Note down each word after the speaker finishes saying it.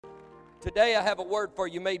Today I have a word for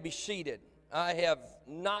you. You may be seated. I have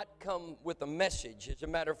not come with a message. As a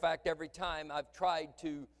matter of fact, every time I've tried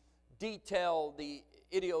to detail the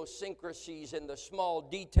idiosyncrasies and the small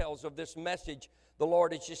details of this message, the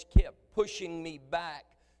Lord has just kept pushing me back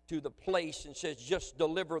to the place and says, just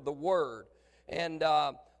deliver the word. And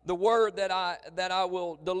the word that I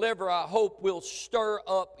will deliver, I hope, will stir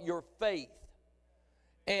up your faith.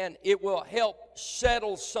 And it will help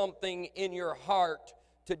settle something in your heart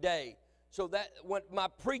today. So that when my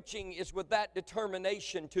preaching is with that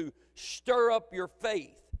determination to stir up your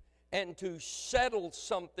faith and to settle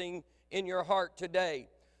something in your heart today.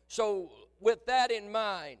 So with that in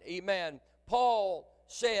mind, amen, Paul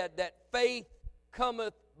said that faith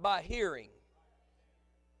cometh by hearing.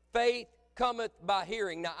 Faith cometh by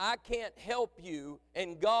hearing. Now I can't help you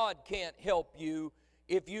and God can't help you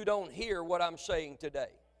if you don't hear what I'm saying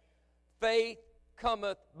today. Faith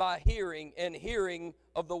cometh by hearing, and hearing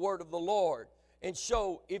of the word of the Lord. And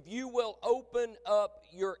so if you will open up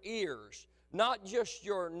your ears, not just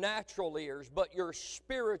your natural ears, but your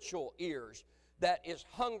spiritual ears that is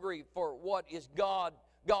hungry for what is God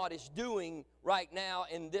is doing right now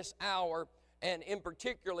in this hour, and in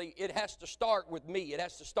particularly it has to start with me. It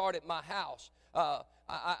has to start at my house.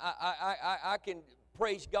 I can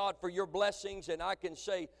praise God for your blessings, and I can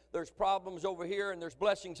say there's problems over here and there's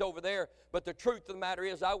blessings over there, but the truth of the matter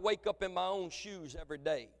is I wake up in my own shoes every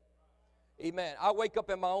day. Amen. I wake up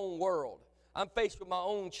in my own world. I'm faced with my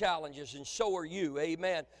own challenges, and so are you.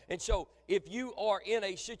 Amen. And so if you are in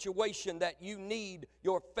a situation that you need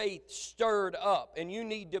your faith stirred up and you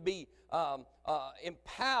need to be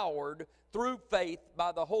empowered through faith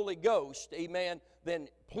by the Holy Ghost, amen, then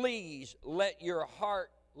please let your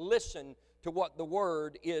heart listen to what the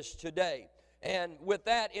word is today. And with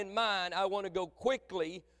that in mind, I want to go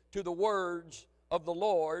quickly to the words of the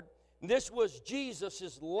Lord. This was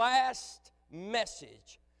Jesus' last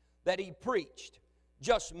message that he preached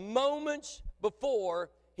just moments before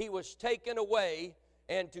he was taken away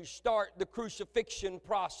and to start the crucifixion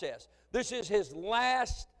process. This is his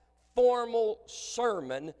last formal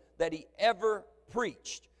sermon that he ever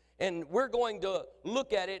preached. And we're going to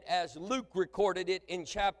look at it as Luke recorded it in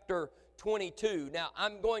chapter 22. Now,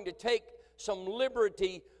 I'm going to take some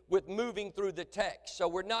liberty with moving through the text. So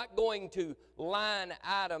we're not going to line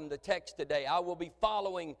item the text today. I will be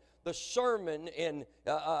following the sermon, and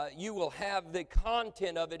you will have the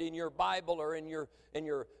content of it in your Bible or in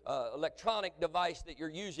your electronic device that you're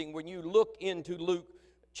using when you look into Luke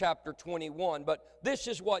chapter 21. But this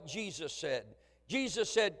is what Jesus said.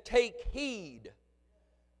 Jesus said, "Take heed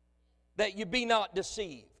that you be not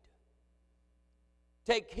deceived."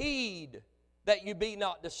 Take heed that you be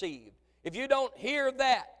not deceived. If you don't hear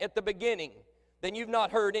that at the beginning, then you've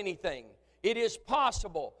not heard anything. It is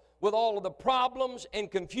possible with all of the problems and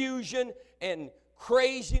confusion and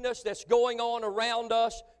craziness that's going on around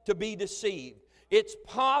us to be deceived. It's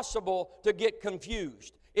possible to get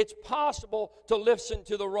confused. It's possible to listen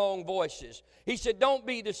to the wrong voices. He said, "Don't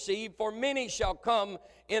be deceived, for many shall come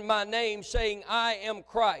in my name, saying, I am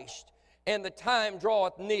Christ, and the time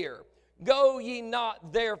draweth near. Go ye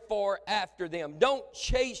not therefore after them." Don't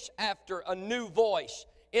chase after a new voice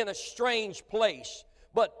in a strange place,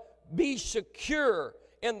 but be secure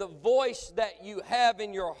in the voice that you have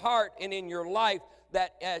in your heart and in your life,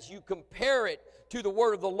 that as you compare it to the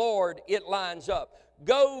word of the Lord, it lines up.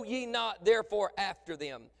 "Go ye not therefore after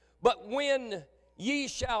them, but when ye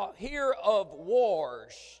shall hear of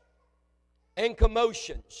wars and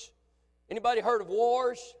commotions." Anybody heard of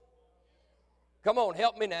wars? Come on,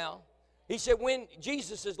 help me now. He said, when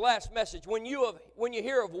Jesus' last message, when you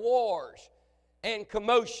hear of wars and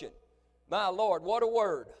commotion, my Lord, what a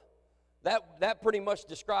word. That pretty much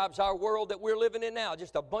describes our world that we're living in now.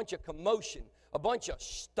 Just a bunch of commotion, a bunch of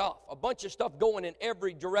stuff going in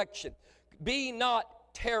every direction. Be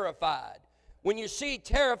not terrified. When you see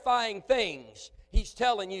terrifying things, he's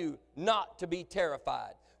telling you not to be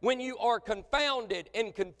terrified. When you are confounded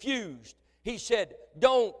and confused, he said,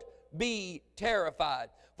 don't be terrified.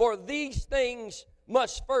 For these things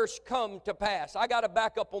must first come to pass. I got to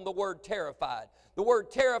back up on the word terrified. The word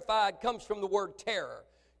terrified comes from the word terror.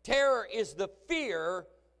 Terror is the fear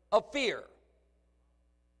of fear.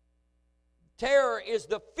 Terror is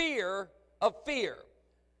the fear of fear.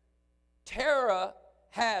 Terror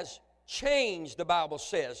has chains, the Bible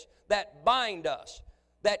says, that bind us,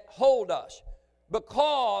 that hold us.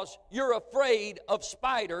 Because you're afraid of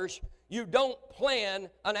spiders, you don't plan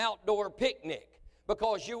an outdoor picnic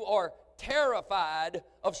because you are terrified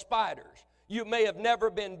of spiders. You may have never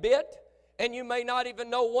been bit, and you may not even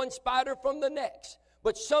know one spider from the next.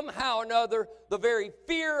 But somehow or another, the very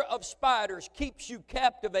fear of spiders keeps you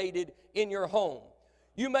captivated in your home.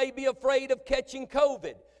 You may be afraid of catching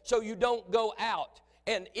COVID, so you don't go out.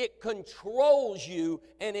 And it controls you,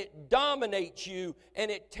 and it dominates you, and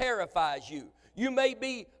it terrifies you. You may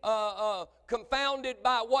be confounded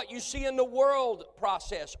by what you see in the world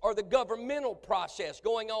process or the governmental process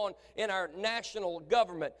going on in our national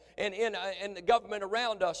government and in the government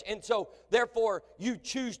around us. And so, therefore, you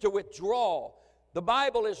choose to withdraw. The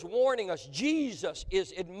Bible is warning us. Jesus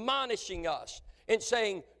is admonishing us and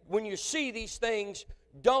saying, when you see these things,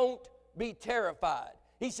 don't be terrified.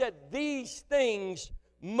 He said, these things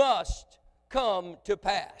must come to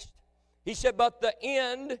pass. He said, but the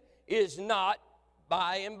end is not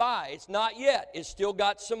by and by. It's not yet. It's still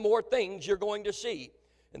got some more things you're going to see.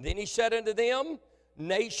 And then he said unto them,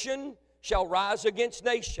 nation shall rise against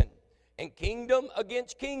nation, and kingdom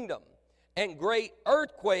against kingdom, and great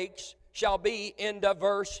earthquakes shall be in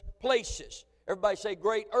diverse places. Everybody say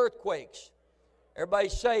great earthquakes. Everybody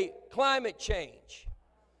say climate change.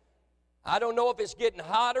 I don't know if it's getting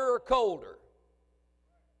hotter or colder.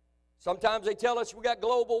 Sometimes they tell us we got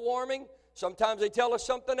global warming. Sometimes they tell us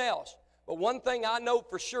something else. But one thing I know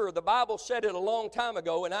for sure, the Bible said it a long time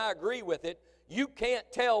ago, and I agree with it, you can't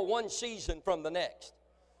tell one season from the next.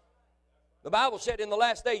 The Bible said in the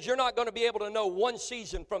last days, you're not going to be able to know one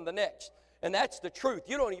season from the next. And that's the truth.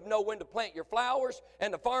 You don't even know when to plant your flowers,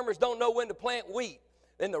 and the farmers don't know when to plant wheat.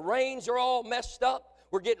 And the rains are all messed up.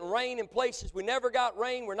 We're getting rain in places we never got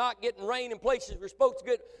rain. We're not getting rain in places we're supposed to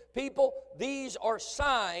get. People, these are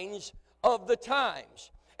signs of the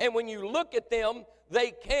times. And when you look at them,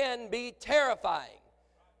 they can be terrifying.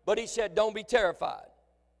 But he said, don't be terrified.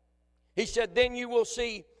 He said, then you will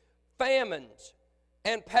see famines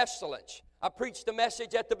and pestilence. I preached a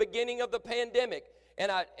message at the beginning of the pandemic,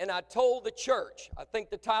 and I told the church, I think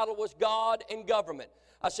the title was God and Government.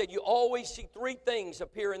 I said, you always see three things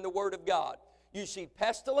appear in the Word of God. You see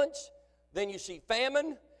pestilence, then you see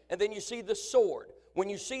famine, and then you see the sword. When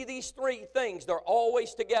you see these three things, they're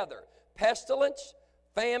always together. Pestilence,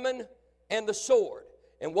 famine, and the sword.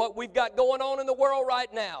 And what we've got going on in the world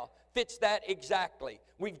right now fits that exactly.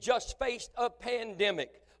 We've just faced a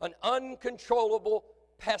pandemic, an uncontrollable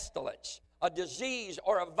pestilence, a disease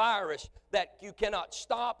or a virus that you cannot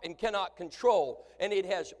stop and cannot control. And it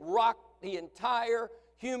has rocked the entire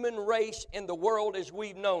human race in the world as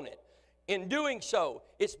we've known it. In doing so,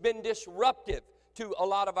 it's been disruptive to a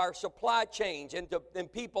lot of our supply chains,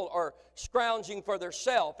 and people are scrounging for their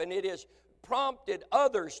self, and it has prompted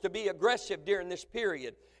others to be aggressive during this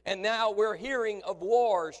period. And now we're hearing of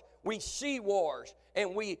wars. We see wars,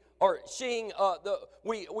 and we are seeing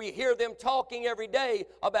we hear them talking every day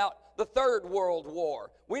about the Third World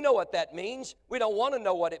War. We know what that means. We don't want to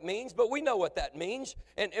know what it means, but we know what that means.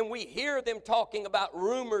 And we hear them talking about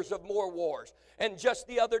rumors of more wars. And just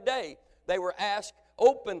the other day, they were asked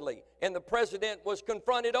openly, and the president was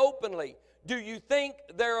confronted openly, do you think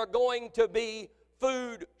there are going to be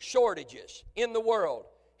food shortages in the world?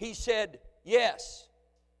 He said, yes.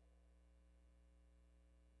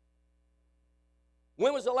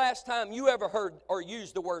 When was the last time you ever heard or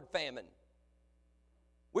used the word famine?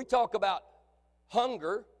 We talk about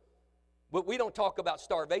hunger, but we don't talk about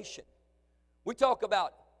starvation. We talk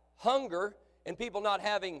about hunger and people not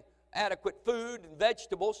having adequate food and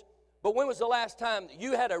vegetables, but when was the last time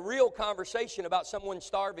you had a real conversation about someone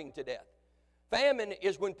starving to death? Famine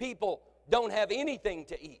is when people don't have anything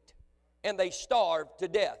to eat and they starve to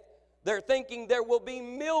death. They're thinking there will be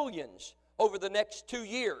millions over the next 2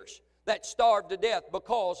 years that starve to death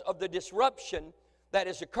because of the disruption that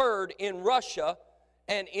has occurred in Russia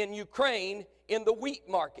and in Ukraine in the wheat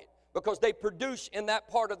market, because they produce in that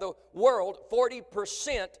part of the world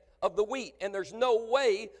 40% of the wheat. And there's no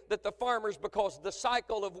way that the farmers, because the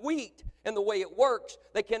cycle of wheat and the way it works,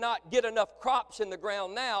 they cannot get enough crops in the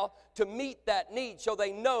ground now to meet that need. So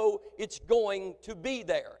they know it's going to be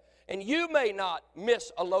there. And you may not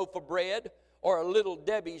miss a loaf of bread or a Little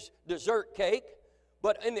Debbie's dessert cake,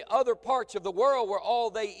 but in the other parts of the world where all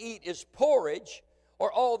they eat is porridge,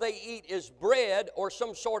 or all they eat is bread, or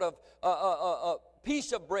some sort of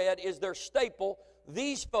piece of bread is their staple,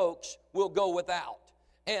 these folks will go without,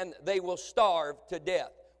 and they will starve to death.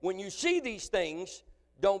 When you see these things,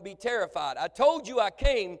 don't be terrified. I told you I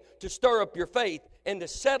came to stir up your faith and to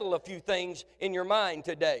settle a few things in your mind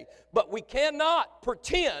today. But we cannot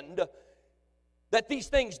pretend that these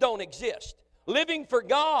things don't exist. Living for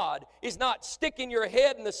God is not sticking your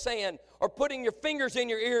head in the sand or putting your fingers in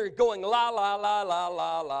your ear going, la, la, la, la,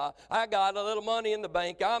 la, la. I got a little money in the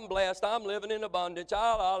bank. I'm blessed. I'm living in abundance.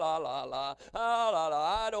 Ah, la, la, la, la, ah, la,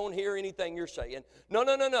 la. I don't hear anything you're saying. No,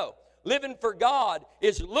 no, no, no. living for God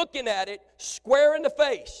is looking at it square in the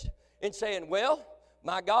face and saying, well,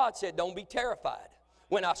 my God said, don't be terrified.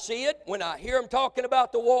 When I see it, when I hear him talking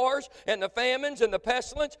about the wars and the famines and the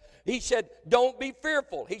pestilence, he said, don't be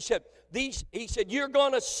fearful. He said, you're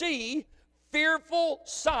going to see fearful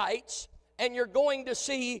sights, and you're going to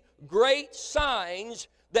see great signs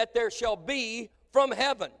that there shall be from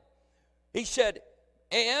heaven. He said,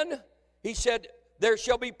 there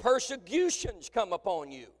shall be persecutions come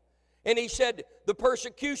upon you. And he said, the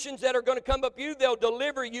persecutions that are going to come up you, they'll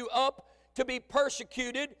deliver you up to be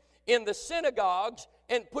persecuted in the synagogues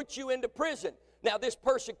and put you into prison. Now, this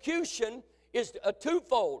persecution is a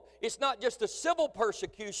twofold. It's not just a civil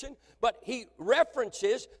persecution, but he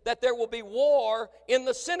references that there will be war in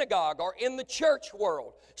the synagogue or in the church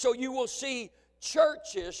world. So you will see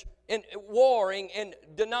churches warring and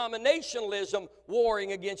denominationalism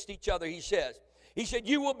warring against each other, he says. He said,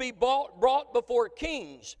 you will be brought before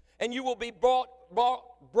kings, and you will be brought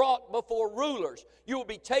before rulers. You will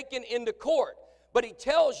be taken into court. But he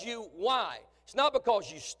tells you why. It's not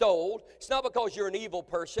because you stole. It's not because you're an evil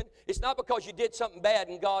person. It's not because you did something bad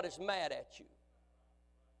and God is mad at you.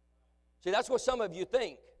 See, that's what some of you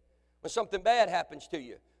think when something bad happens to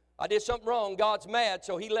you. I did something wrong, God's mad,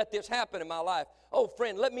 so he let this happen in my life. Oh,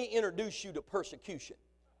 friend, let me introduce you to persecution.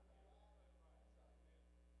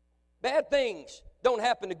 Bad things don't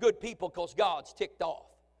happen to good people because God's ticked off.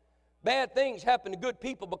 Bad things happen to good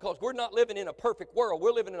people because we're not living in a perfect world.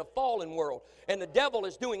 We're living in a fallen world. And the devil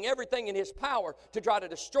is doing everything in his power to try to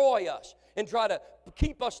destroy us and try to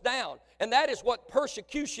keep us down. And that is what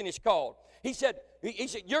persecution is called. He said,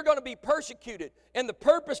 you're going to be persecuted. And the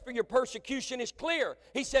purpose for your persecution is clear.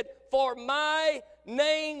 He said, for my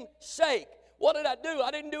name's sake. What did I do? I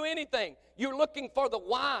didn't do anything. You're looking for the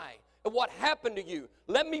why of what happened to you.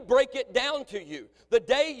 Let me break it down to you. The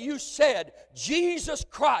day you said, Jesus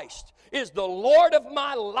Christ is the Lord of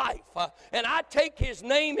my life, and I take his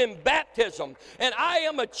name in baptism, and I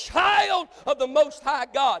am a child of the Most High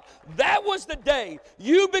God, that was the day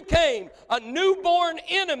you became a newborn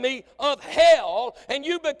enemy of hell, and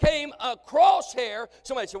you became a crosshair.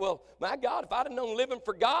 Somebody said, well, my God, if I'd have known living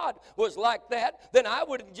for God was like that, then I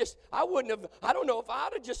don't know if I'd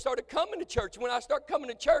have just started coming to church. When I start coming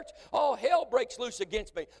to church, all hell breaks loose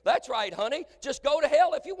against me. That's right, honey. Just go to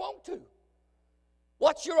hell if you want to.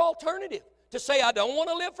 What's your alternative? To say I don't want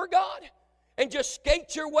to live for God and just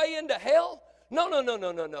skate your way into hell?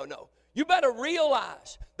 No. You better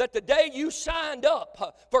realize that the day you signed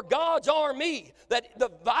up for God's army, that the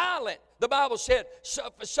violent, the Bible said,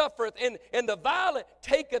 suffereth, and the violent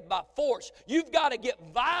taketh by force. You've got to get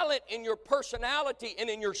violent in your personality and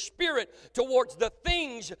in your spirit towards the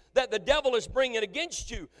things that the devil is bringing against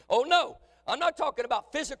you. Oh, no. I'm not talking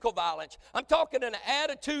about physical violence. I'm talking an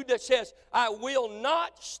attitude that says, I will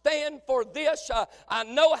not stand for this. I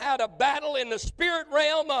know how to battle in the spirit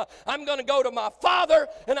realm. I'm going to go to my Father,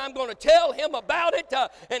 and I'm going to tell him about it,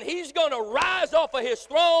 and he's going to rise off of his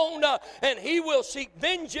throne, and he will seek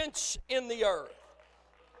vengeance in the earth.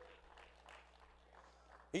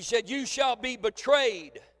 He said, you shall be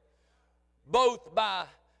betrayed both by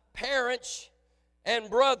parents and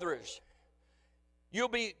brothers. You'll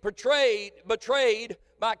be betrayed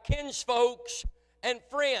by kinsfolks and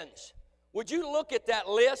friends. Would you look at that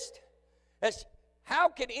list? As how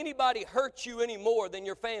can anybody hurt you any more than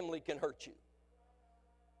your family can hurt you?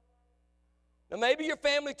 Now, maybe your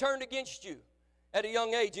family turned against you at a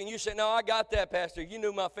young age, and you say, no, I got that, Pastor. You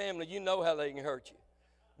knew my family. You know how they can hurt you.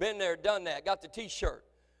 Been there, done that, got the T-shirt.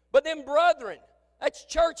 But then brethren, that's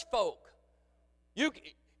church folk.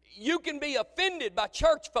 You can be offended by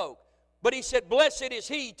church folk. But he said, blessed is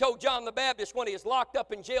he, told John the Baptist when he was locked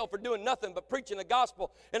up in jail for doing nothing but preaching the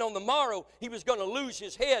gospel. And on the morrow, he was going to lose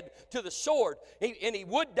his head to the sword. And he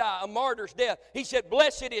would die a martyr's death. He said,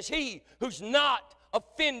 blessed is he who's not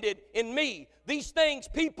offended in me. These things,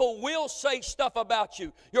 people will say stuff about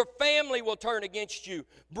you. Your family will turn against you.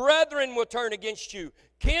 Brethren will turn against you.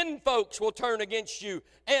 Kinfolks will turn against you.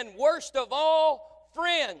 And worst of all,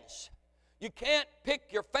 friends. You can't pick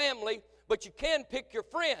your family, but you can pick your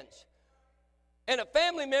friends. And a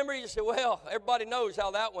family member, you say, well, everybody knows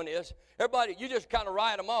how that one is. Everybody, you just kind of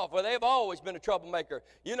write them off. Well, they've always been a troublemaker.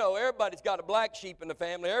 You know, everybody's got a black sheep in the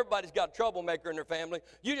family. Everybody's got a troublemaker in their family.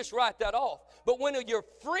 You just write that off. But when your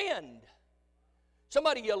friend,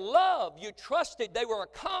 somebody you love, you trusted, they were a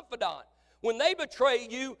confidant, when they betray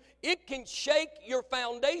you, it can shake your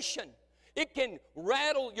foundation. It can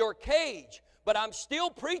rattle your cage. But I'm still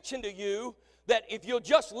preaching to you that if you'll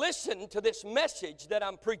just listen to this message that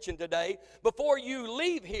I'm preaching today, before you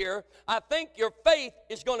leave here, I think your faith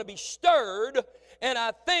is going to be stirred, and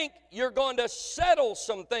I think you're going to settle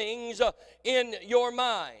some things in your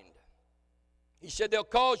mind. He said they'll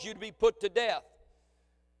cause you to be put to death,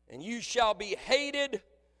 and you shall be hated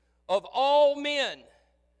of all men.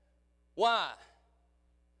 Why?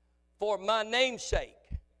 For my name's sake.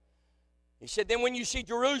 He said, then when you see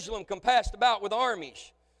Jerusalem compassed about with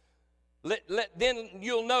armies, then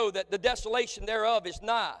you'll know that the desolation thereof is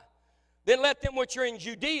nigh. Then let them which are in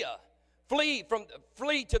Judea flee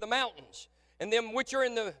to the mountains, and them which are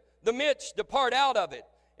in the midst depart out of it.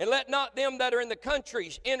 And let not them that are in the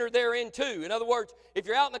countries enter therein too. In other words, if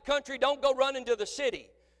you're out in the country, don't go run into the city,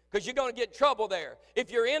 because you're going to get in trouble there.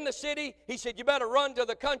 If you're in the city, he said, you better run to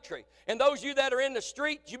the country. And those of you that are in the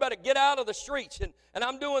streets, you better get out of the streets. And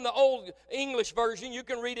I'm doing the old English version. You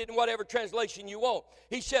can read it in whatever translation you want.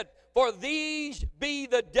 He said, for these be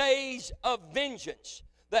the days of vengeance,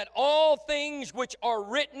 that all things which are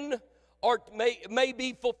written may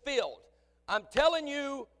be fulfilled. I'm telling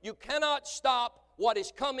you, you cannot stop what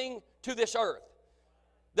is coming to this earth.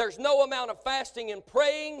 There's no amount of fasting and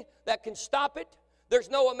praying that can stop it. There's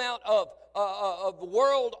no amount of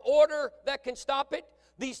world order that can stop it.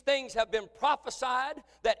 These things have been prophesied,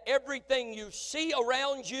 that everything you see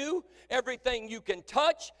around you, everything you can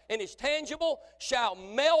touch and is tangible, shall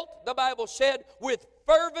melt, the Bible said, with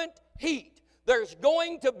fervent heat. There's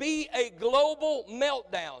going to be a global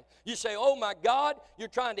meltdown. You say, oh my God, you're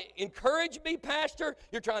trying to encourage me, Pastor.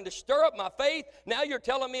 You're trying to stir up my faith. Now you're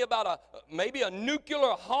telling me about maybe a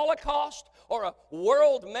nuclear holocaust or a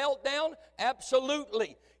world meltdown?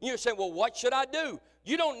 Absolutely. You say, well, what should I do?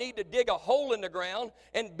 You don't need to dig a hole in the ground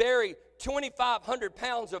and bury 2,500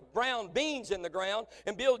 pounds of brown beans in the ground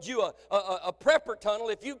and build you a prepper tunnel.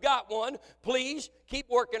 If you've got one, please keep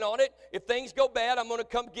working on it. If things go bad, I'm going to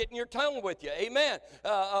come get in your tunnel with you. Amen.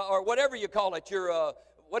 Or whatever you call it. Your,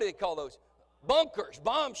 what do they call those? Bunkers,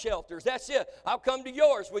 bomb shelters. That's it. I'll come to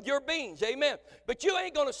yours with your beans. Amen. But you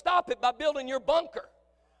ain't going to stop it by building your bunker.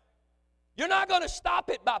 You're not going to stop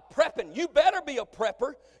it by prepping. You better be a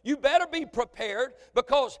prepper. You better be prepared,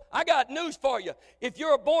 because I got news for you. If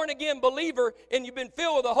you're a born-again believer and you've been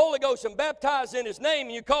filled with the Holy Ghost and baptized in His name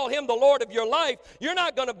and you call Him the Lord of your life, you're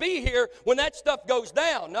not going to be here when that stuff goes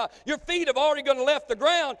down. Your feet have already going to left the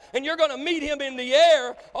ground, and you're going to meet Him in the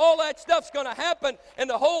air. All that stuff's going to happen in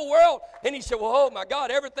the whole world. And he said, well, oh my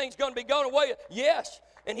God, everything's going to be gone away. Yes.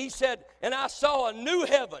 And he said, and I saw a new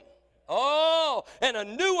heaven. Oh, and a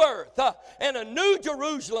new earth and a new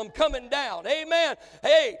Jerusalem coming down. Amen.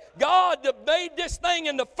 Hey, God that made this thing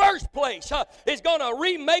in the first place is going to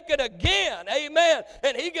remake it again. Amen.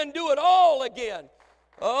 And He can do it all again.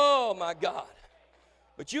 Oh, my God.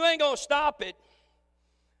 But you ain't going to stop it.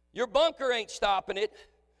 Your bunker ain't stopping it.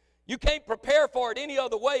 You can't prepare for it any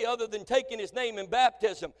other way other than taking His name in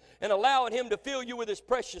baptism and allowing Him to fill you with His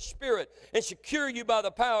precious Spirit and secure you by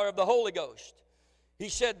the power of the Holy Ghost. He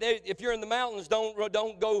said, if you're in the mountains,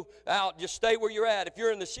 don't go out. Just stay where you're at. If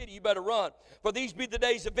you're in the city, you better run. For these be the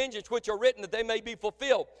days of vengeance which are written, that they may be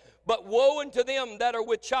fulfilled. But woe unto them that are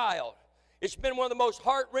with child. It's been one of the most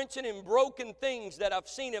heart-wrenching and broken things that I've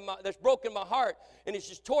seen that's broken my heart. And it's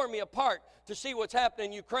just torn me apart to see what's happening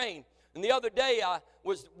in Ukraine. And the other day I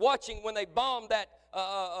was watching when they bombed that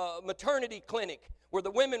maternity clinic, where the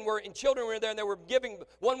women were and children were there, and they were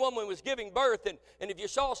one woman was giving birth, and if you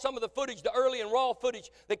saw some of the footage, the early and raw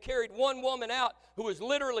footage, they carried one woman out who was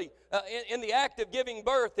literally in the act of giving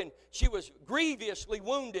birth, and she was grievously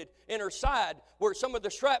wounded in her side where some of the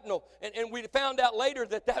shrapnel, and we found out later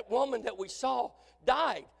that woman that we saw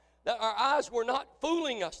died. That our eyes were not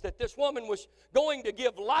fooling us, that this woman was going to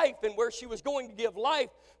give life, and where she was going to give life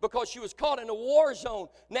because she was caught in a war zone.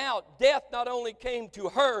 Now, death not only came to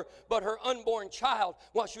her, but her unborn child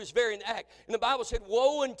while she was very in the act. And the Bible said,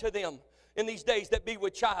 woe unto them in these days that be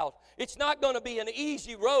with child. It's not going to be an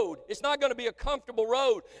easy road. It's not going to be a comfortable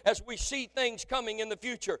road as we see things coming in the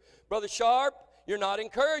future. Brother Sharp, you're not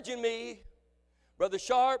encouraging me. Brother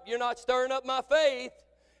Sharp, you're not stirring up my faith.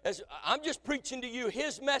 As I'm just preaching to you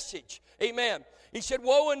His message. Amen. He said,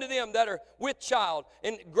 woe unto them that are with child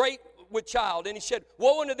and great with child. And He said,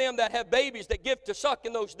 woe unto them that have babies that give to suck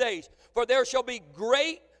in those days. For there shall be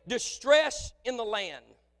great distress in the land.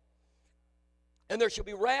 And there shall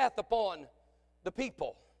be wrath upon the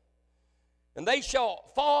people. And they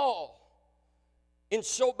shall fall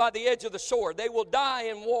by the edge of the sword. They will die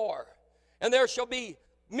in war. And there shall be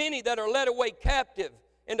many that are led away captive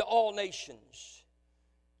into all nations.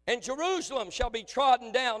 And Jerusalem shall be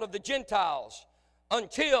trodden down of the Gentiles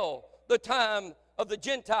until the time of the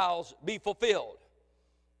Gentiles be fulfilled.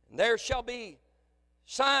 There shall be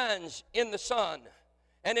signs in the sun,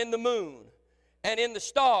 and in the moon, and in the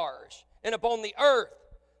stars, and upon the earth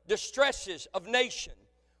distresses of nation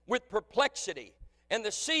with perplexity, and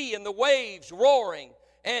the sea and the waves roaring,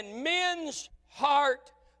 and men's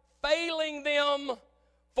heart failing them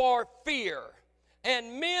for fear.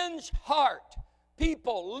 And men's heart,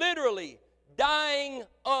 people literally dying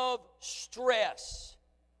of stress.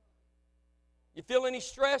 You feel any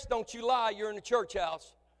stress? Don't you lie, you're in the church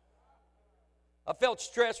house. I felt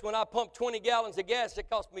stress when I pumped 20 gallons of gas. It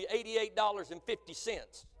cost me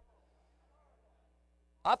 $88.50.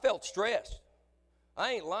 I felt stressed.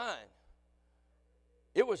 I ain't lying.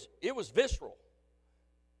 It was visceral.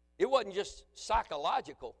 It wasn't just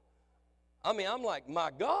psychological. I mean, I'm like, my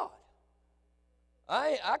God,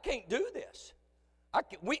 I can't do this.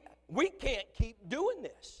 We can't keep doing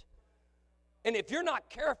this. And if you're not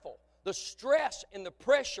careful, the stress and the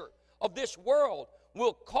pressure of this world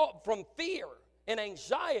will cause, from fear and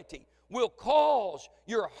anxiety, will cause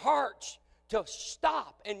your hearts to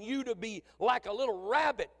stop and you to be like a little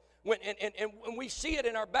rabbit. When we see it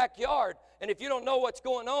in our backyard, and if you don't know what's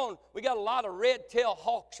going on, we got a lot of red-tailed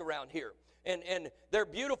hawks around here. And they're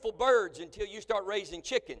beautiful birds until you start raising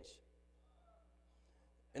chickens.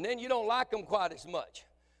 And then you don't like them quite as much.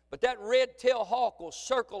 But that red-tailed hawk will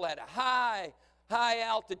circle at a high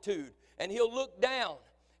altitude, and he'll look down,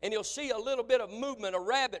 and he'll see a little bit of movement, a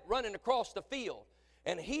rabbit running across the field.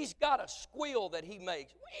 And he's got a squeal that he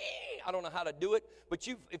makes. I don't know how to do it, but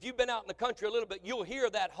if you've been out in the country a little bit, you'll hear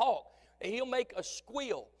that hawk. And he'll make a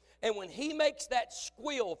squeal. And when he makes that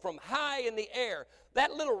squeal from high in the air,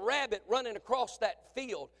 that little rabbit running across that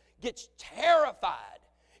field gets terrified.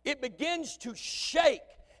 It begins to shake,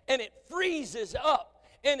 and it freezes up,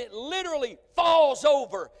 and it literally falls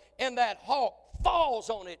over, and that hawk falls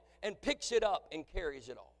on it and picks it up and carries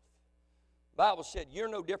it off. The Bible said, you're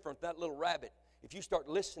no different than that little rabbit. If you start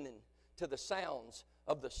listening to the sounds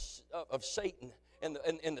of Satan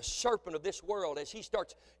and the serpent of this world, as he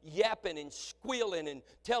starts yapping and squealing and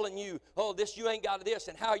telling you, oh, this, you ain't got this,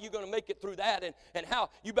 and how are you going to make it through that, and how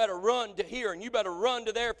you better run to here and you better run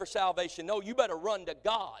to there for salvation. No, you better run to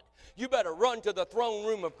God. You better run to the throne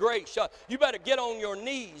room of grace. You better get on your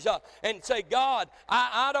knees and say, God,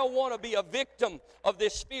 I don't want to be a victim of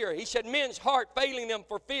this fear. He said, men's heart failing them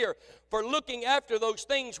for fear, for looking after those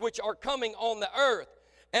things which are coming on the earth.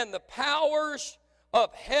 And the powers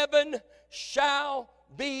of heaven shall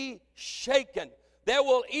be shaken. There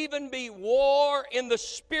will even be war in the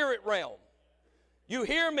spirit realm. You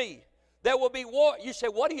hear me? There will be war. You say,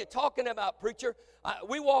 what are you talking about, preacher?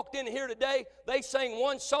 We walked in here today. They sang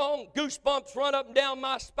one song. Goosebumps run up and down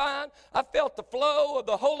my spine. I felt the flow of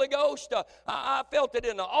the Holy Ghost. I felt it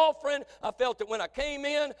in the offering. I felt it when I came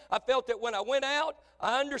in. I felt it when I went out.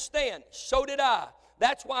 I understand. So did I.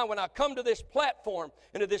 That's why when I come to this platform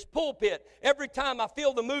and to this pulpit, every time I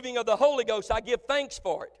feel the moving of the Holy Ghost, I give thanks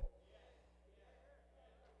for it.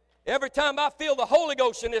 Every time I feel the Holy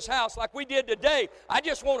Ghost in this house like we did today, I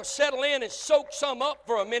just want to settle in and soak some up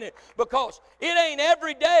for a minute, because it ain't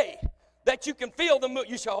every day that you can feel the move.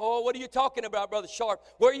 You say, oh, what are you talking about, Brother Sharp?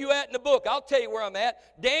 Where are you at in the book? I'll tell you where I'm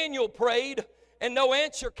at. Daniel prayed and no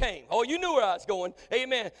answer came. Oh, you knew where I was going.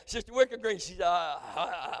 Amen. Sister Wickergreen, she said,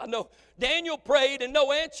 I know. Daniel prayed and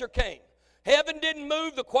no answer came. Heaven didn't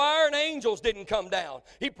move, the choir and angels didn't come down.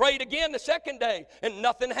 He prayed again the second day and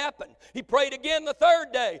nothing happened. He prayed again the third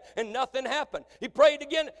day and nothing happened. He prayed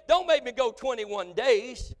again. Don't make me go 21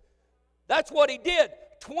 days. That's what he did.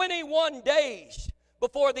 21 days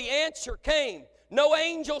before the answer came. No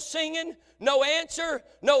angel singing, no answer,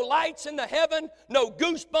 no lights in the heaven, no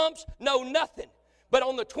goosebumps, no nothing. But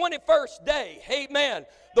on the 21st day, amen,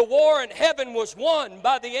 the war in heaven was won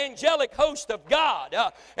by the angelic host of God.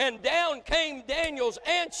 And down came Daniel's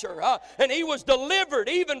answer. And he was delivered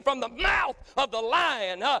even from the mouth of the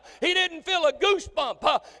lion. He didn't feel a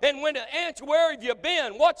goosebump. And when the answer, where have you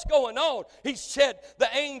been? What's going on? He said, the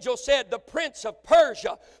angel said, the prince of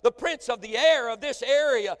Persia, the prince of the air of this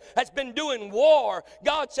area has been doing war.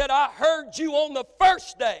 God said, I heard you on the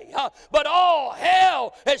first day. But all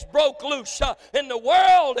hell has broke loose in the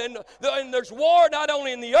world. And there's war not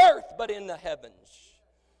only in the earth, but in the heavens.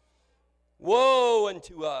 Woe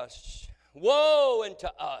unto us. Woe unto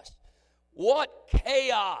us. What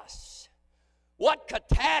chaos. What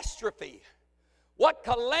catastrophe. What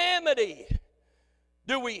calamity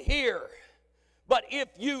do we hear? But if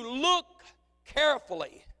you look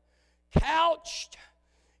carefully, couched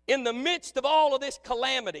in the midst of all of this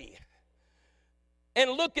calamity,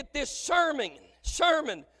 and look at this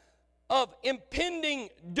sermon of impending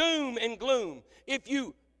doom and gloom. If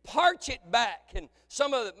you parch it back. And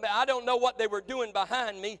some of the, I don't know what they were doing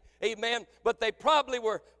behind me, amen, but they probably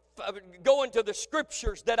were going to the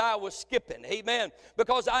scriptures that I was skipping, amen,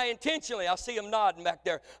 because I see them nodding back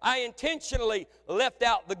there, I intentionally left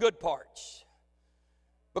out the good parts.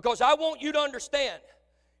 Because I want you to understand,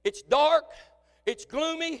 it's dark, it's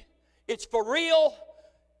gloomy, it's for real,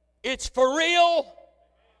 it's for real.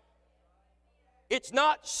 It's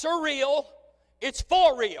not surreal, it's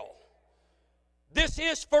for real. This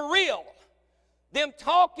is for real. Them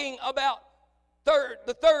talking about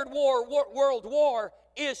the third world war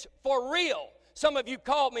is for real. Some of you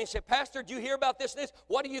called me and said, Pastor, did you hear about this and this?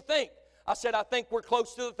 What do you think? I said, I think we're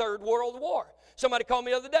close to the third world war. Somebody called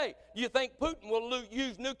me the other day. Do you think Putin will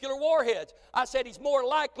use nuclear warheads? I said he's more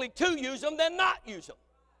likely to use them than not use them.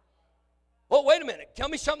 Well, wait a minute. Tell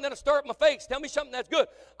me something that'll stir up my face. Tell me something that's good.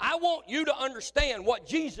 I want you to understand what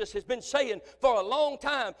Jesus has been saying for a long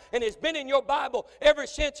time, and it's been in your Bible ever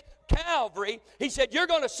since Calvary. He said, you're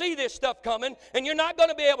going to see this stuff coming, and you're not going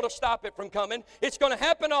to be able to stop it from coming. It's going to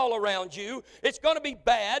happen all around you. It's going to be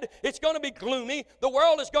bad. It's going to be gloomy. The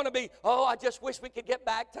world is going to be, oh, I just wish we could get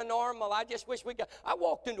back to normal. I just wish we could. I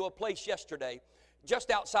walked into a place yesterday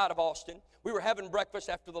just outside of Austin. We were having breakfast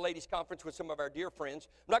after the ladies' conference with some of our dear friends.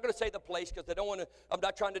 I'm not going to say the place because I'm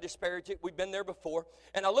not trying to disparage it. We've been there before.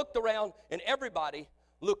 And I looked around, and everybody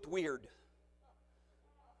looked weird.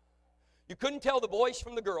 You couldn't tell the boys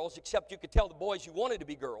from the girls, except you could tell the boys who wanted to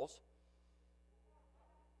be girls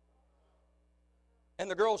and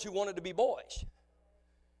the girls who wanted to be boys.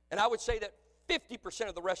 And I would say that 50%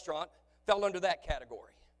 of the restaurant fell under that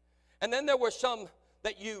category. And then there were some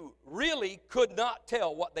that you really could not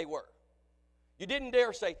tell what they were. You didn't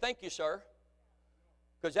dare say, thank you, sir,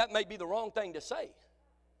 because that may be the wrong thing to say.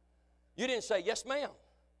 You didn't say, yes, ma'am,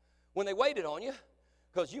 when they waited on you,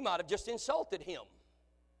 because you might have just insulted him.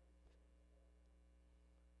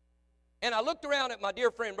 And I looked around at my dear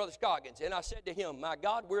friend, Brother Scoggins, and I said to him, my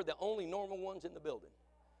God, we're the only normal ones in the building.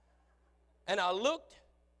 And I looked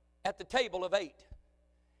at the table of 8,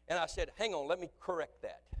 and I said, hang on, let me correct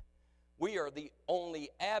that. We are the only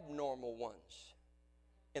abnormal ones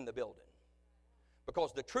in the building.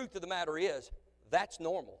 Because the truth of the matter is, that's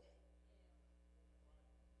normal.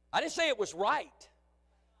 I didn't say it was right.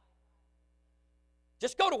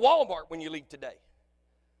 Just go to Walmart when you leave today.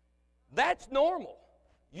 That's normal.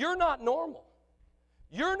 You're not normal.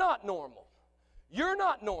 You're not normal. You're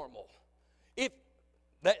not normal.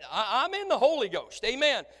 I'm in the Holy Ghost,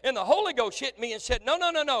 amen. And the Holy Ghost hit me and said,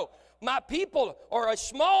 no. My people are a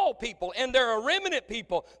small people, and they're a remnant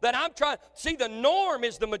people that I'm trying. See, the norm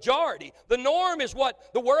is the majority. The norm is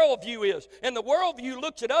what the worldview is. And the worldview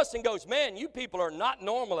looks at us and goes, man, you people are not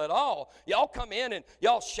normal at all. Y'all come in and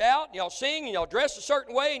y'all shout, and y'all sing, and y'all dress a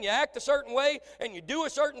certain way, and you act a certain way, and you do a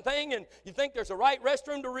certain thing, and you think there's a right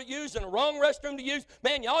restroom to use and a wrong restroom to use.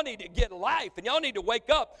 Man, y'all need to get life, and y'all need to wake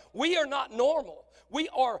up. We are not normal. We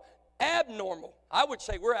are abnormal. I would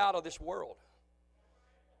say we're out of this world.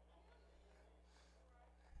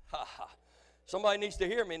 Somebody needs to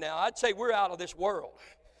hear me now. I'd say we're out of this world.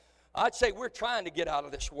 I'd say we're trying to get out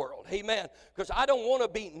of this world. Amen. Because I don't want to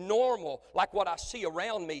be normal like what I see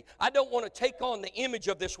around me. I don't want to take on the image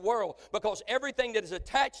of this world, because everything that is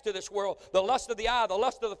attached to this world, the lust of the eye, the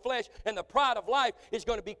lust of the flesh, and the pride of life is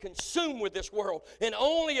going to be consumed with this world. And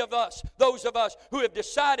only of us, those of us who have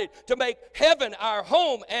decided to make heaven our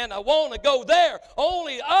home and I want to go there,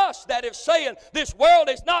 only us that is saying, this world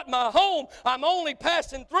is not my home, I'm only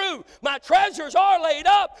passing through. My treasures are laid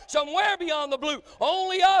up somewhere beyond the blue.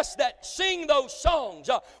 Only us that sing those songs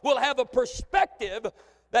will have a perspective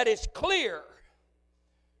that is clear.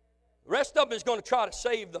 The rest of them is going to try to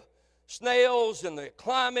save the snails and the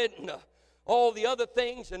climate and all the other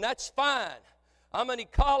things, and that's fine. I'm an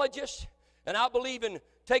ecologist, and I believe in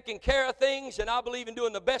taking care of things, and I believe in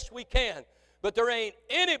doing the best we can. But there ain't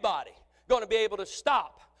anybody going to be able to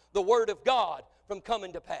stop the Word of God from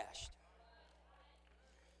coming to pass.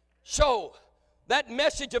 So, that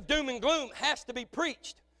message of doom and gloom has to be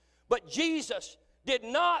preached. But Jesus did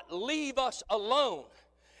not leave us alone.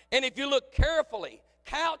 And if you look carefully,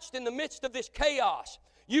 couched in the midst of this chaos,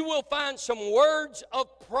 you will find some words of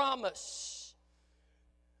promise.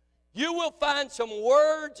 You will find some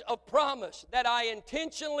words of promise that I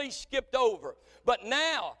intentionally skipped over. But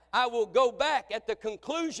now I will go back at the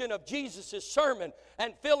conclusion of Jesus' sermon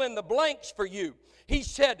and fill in the blanks for you. He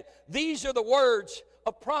said, these are the words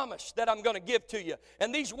of promise that I'm going to give to you.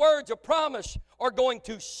 And these words of promise are going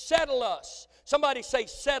to settle us. Somebody say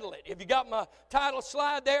settle it. If you got my title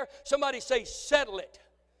slide there, somebody say settle it.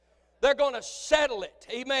 They're going to settle it.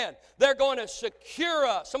 Amen. They're going to secure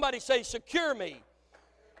us. Somebody say secure me.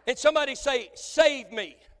 And somebody say save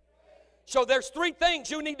me. So there's three things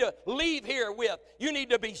you need to leave here with. You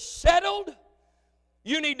need to be settled,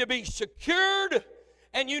 you need to be secured,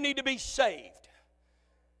 and you need to be saved.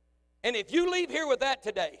 And if you leave here with that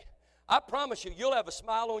today, I promise you, you'll have a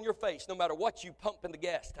smile on your face no matter what you pump in the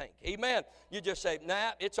gas tank. Amen. You just say,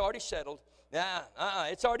 nah, it's already settled. Nah,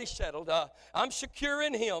 it's already settled. I'm secure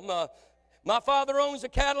in Him. My Father owns the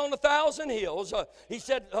cattle on 1,000 hills. He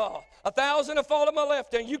said, 1,000 will fall at my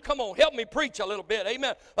left hand. You come on, help me preach a little bit.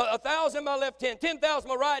 Amen. 1,000 my left hand, 10,000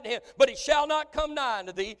 my right hand. But it shall not come nigh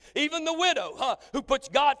unto thee. Even the widow who puts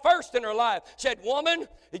God first in her life said, woman,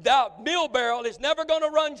 thy meal barrel is never going to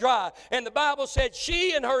run dry. And the Bible said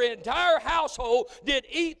she and her entire household did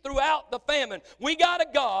eat throughout the famine. We got a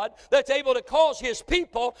God that's able to cause His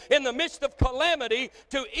people in the midst of calamity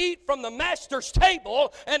to eat from the Master's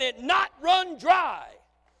table and it not run dry.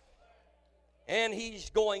 And He's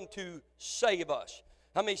going to save us.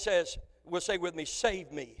 How many will say with me,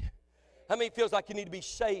 save me? How many feels like you need to be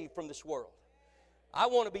saved from this world? I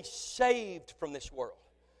want to be saved from this world.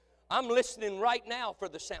 I'm listening right now for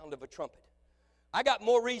the sound of a trumpet. I got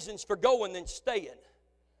more reasons for going than staying.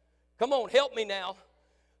 Come on, help me now.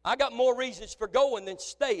 I got more reasons for going than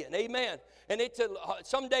staying. Amen. And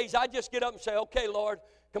some days I just get up and say, okay, Lord,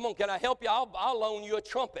 come on, can I help you? I'll loan you a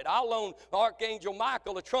trumpet. I'll loan Archangel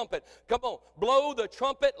Michael a trumpet. Come on, blow the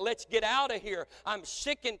trumpet. Let's get out of here. I'm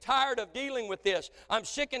sick and tired of dealing with this. I'm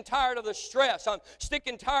sick and tired of the stress. I'm sick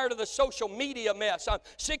and tired of the social media mess. I'm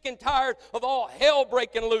sick and tired of all hell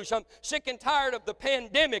breaking loose. I'm sick and tired of the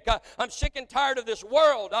pandemic. I'm sick and tired of this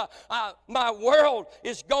world. My world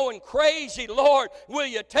is going crazy. Lord, will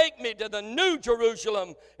you take me to the new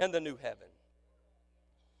Jerusalem and the new heaven?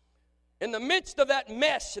 In the midst of that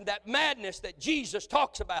mess and that madness that Jesus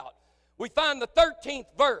talks about, we find the 13th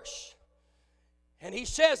verse. And He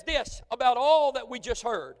says this about all that we just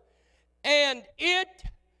heard. And it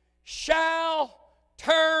shall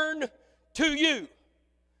turn to you.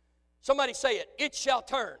 Somebody say it. It shall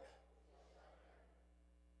turn.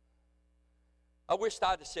 I wish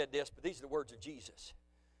I'd have said this, but these are the words of Jesus.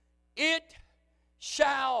 It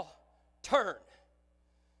shall turn.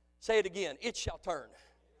 Say it again. It shall turn.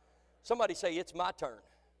 Somebody say, it's my turn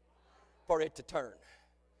for it to turn.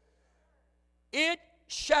 It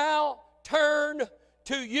shall turn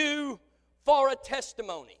to you for a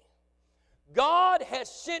testimony. God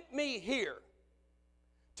has sent me here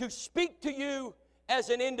to speak to you as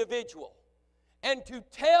an individual and to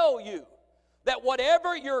tell you that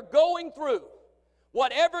whatever you're going through,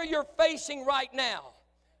 whatever you're facing right now,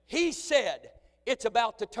 He said it's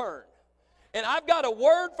about to turn. And I've got a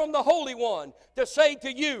word from the Holy One to say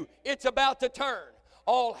to you, it's about to turn.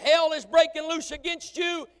 All hell is breaking loose against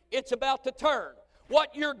you, it's about to turn.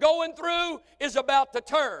 What you're going through is about to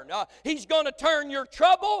turn. He's going to turn your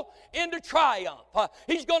trouble into triumph.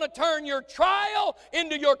 He's going to turn your trial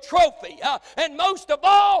into your trophy. And most of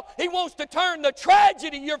all, He wants to turn the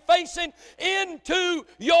tragedy you're facing into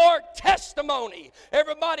your testimony.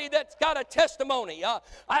 Everybody that's got a testimony,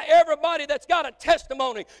 everybody that's got a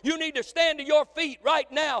testimony, you need to stand to your feet right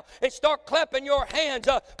now and start clapping your hands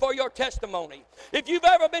for your testimony. If you've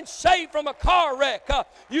ever been saved from a car wreck,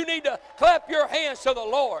 you need to clap your hands to the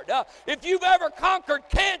Lord. If you've ever conquered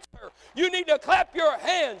cancer, you need to clap your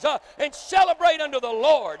hands and celebrate unto the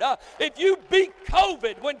Lord. If you beat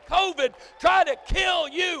COVID when COVID tried to kill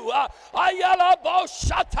you,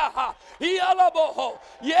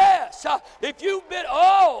 yes, if you've been,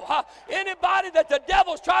 anybody that the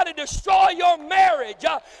devil's trying to destroy your marriage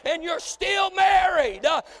and you're still married,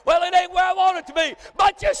 well, it ain't where I want it to be,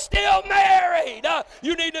 but you're still married.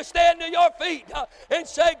 You need to stand to your feet and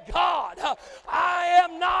say, God, I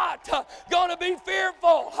am not going to be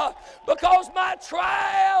fearful because my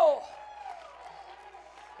trial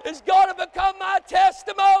is going to become my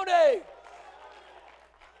testimony.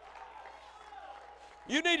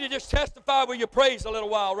 You need to just testify with your praise a little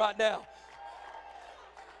while right now.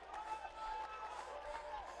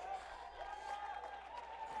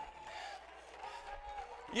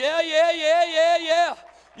 Yeah.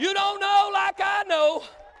 You don't know like I know.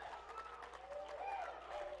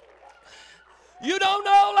 You don't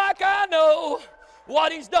know like I know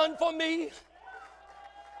what He's done for me.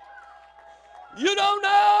 You don't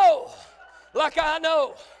know like I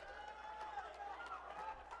know.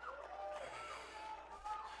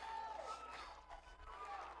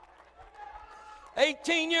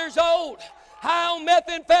 "18 years old, high on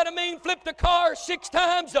methamphetamine, flipped a car 6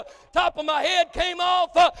 times, the top of my head came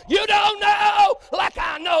off. You don't know like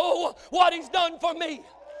I know what He's done for me."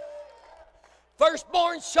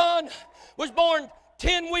 Firstborn son was born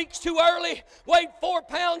 10 weeks too early, weighed 4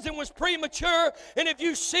 pounds and was premature. And if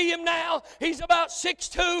you see him now, he's about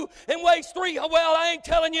 6'2" and weighs 3. Well, I ain't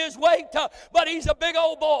telling you his weight, but he's a big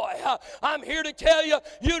old boy. I'm here to tell you,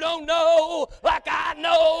 you don't know like I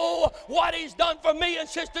know what he's done for me and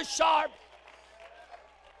Sister Sharp.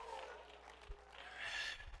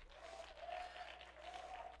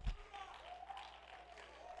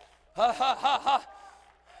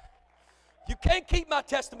 You can't keep my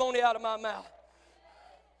testimony out of my mouth.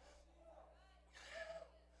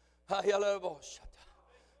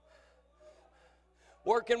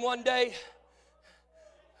 Working one day,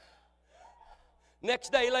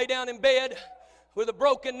 next day lay down in bed with a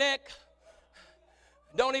broken neck.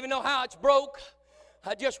 Don't even know how it's broke.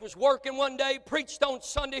 I just was working one day, preached on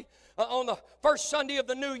Sunday, on the first Sunday of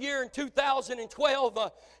the new year in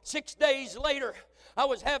 2012. 6 days later, I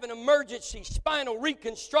was having emergency spinal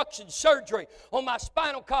reconstruction surgery on my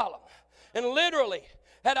spinal column. And literally,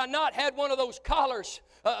 had I not had one of those collars,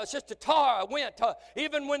 Sister Tara went,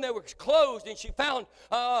 even when they were closed, and she found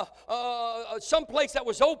some place that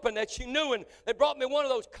was open that she knew, and they brought me one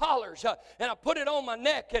of those collars, and I put it on my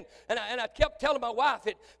neck, and I kept telling my wife,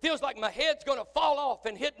 it feels like my head's going to fall off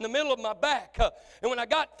and hit in the middle of my back. And when I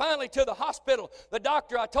got finally to the hospital, the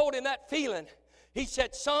doctor, I told him that feeling. He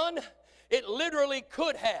said, son, it literally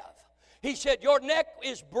could have. He said, your neck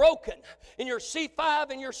is broken, and your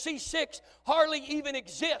C5 and your C6 hardly even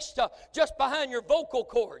exist just behind your vocal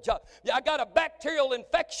cords. I got a bacterial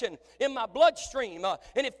infection in my bloodstream,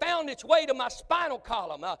 and it found its way to my spinal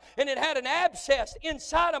column, and it had an abscess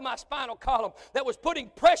inside of my spinal column that was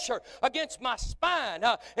putting pressure against my spine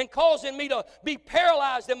and causing me to be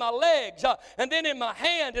paralyzed in my legs and then in my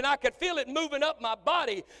hand, and I could feel it moving up my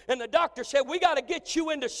body. And the doctor said, we got to get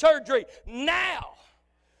you into surgery now.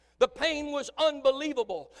 The pain was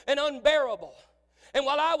unbelievable and unbearable. And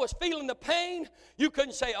while I was feeling the pain, you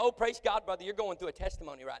couldn't say, oh, praise God, brother, you're going through a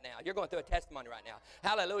testimony right now. You're going through a testimony right now.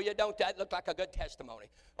 Hallelujah. Don't that look like a good testimony?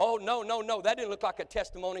 Oh, no. That didn't look like a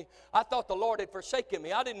testimony. I thought the Lord had forsaken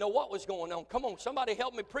me. I didn't know what was going on. Come on, somebody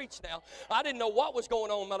help me preach now. I didn't know what was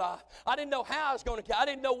going on in my life. I didn't know how I was going to. I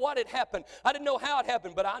didn't know what had happened. I didn't know how it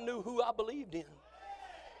happened, but I knew who I believed in.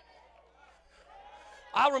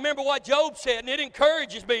 I remember what Job said, and it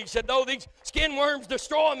encourages me. He said, though these skin worms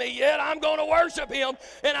destroy me, yet I'm going to worship him.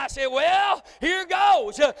 And I said, well, here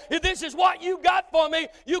goes. If this is what you got for me,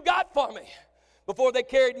 you got for me. Before they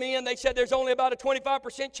carried me in, they said there's only about a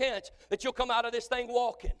 25% chance that you'll come out of this thing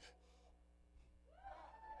walking.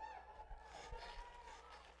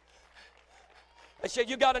 They said,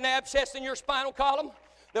 you got an abscess in your spinal column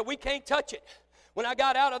that we can't touch it. When I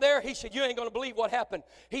got out of there, he said, you ain't going to believe what happened.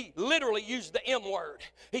 He literally used the M word.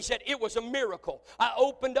 He said, it was a miracle. I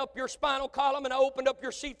opened up your spinal column, and I opened up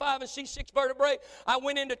your C5 and C6 vertebrae. I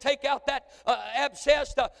went in to take out that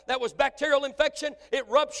abscess that was bacterial infection. It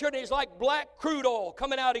ruptured. It's like black crude oil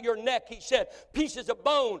coming out of your neck. He said, pieces of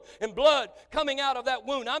bone and blood coming out of that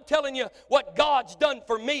wound. I'm telling you what God's done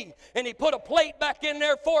for me. And he put a plate back in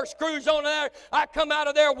there, 4 screws on there. I come out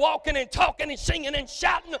of there walking and talking and singing and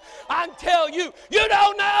shouting. I tell you, you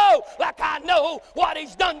don't know like I know what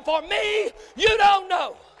he's done for me. You don't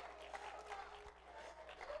know.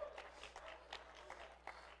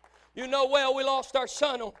 You know well we lost our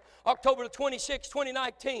son on October the 26th,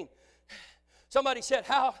 2019. Somebody said,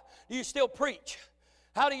 how do you still preach?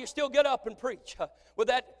 How do you still get up and preach? With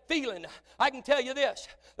that feeling, I can tell you this.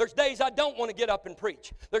 There's days I don't want to get up and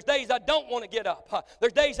preach. There's days I don't want to get up.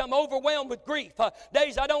 There's days I'm overwhelmed with grief.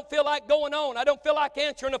 Days I don't feel like going on. I don't feel like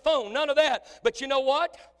answering the phone. None of that. But you know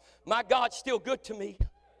what? My God's still good to me.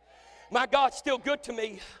 My God's still good to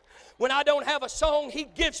me. When I don't have a song, he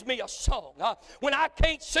gives me a song. When I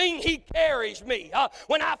can't sing, he carries me.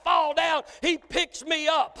 When I fall down, he picks me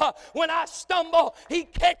up. When I stumble, he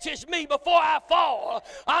catches me before I fall.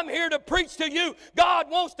 I'm here to preach to you. God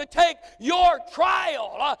wants to take your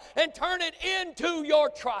trial and turn it into your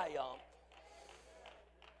triumph.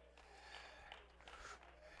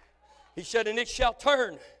 He said, and it shall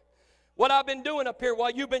turn. What I've been doing up here while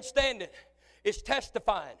you've been standing is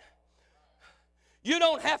testifying. You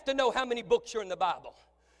don't have to know how many books are in the Bible.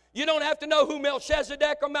 You don't have to know who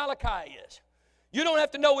Melchizedek or Malachi is. You don't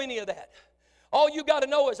have to know any of that. All you got to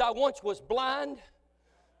know is I once was blind,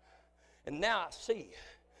 and now I see.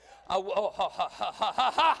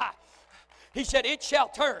 He said, it shall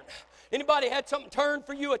turn. Anybody had something turn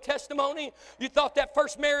for you, a testimony? You thought that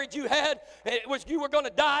first marriage you had, you were going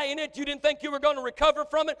to die in it. You didn't think you were going to recover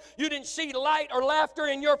from it. You didn't see light or laughter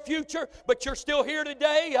in your future, but you're still here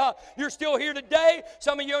today. You're still here today.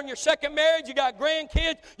 Some of you are in your second marriage. You got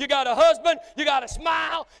grandkids. You got a husband. You got a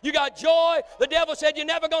smile. You got joy. The devil said you're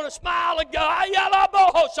never going to smile again.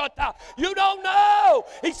 You don't know.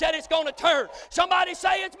 He said it's going to turn. Somebody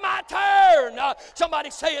say it's my turn.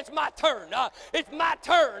 Somebody say it's my turn. It's my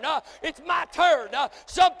turn. It's my turn.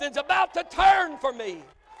 Something's about to turn for me.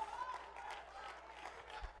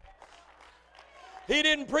 He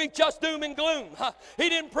didn't preach us doom and gloom. He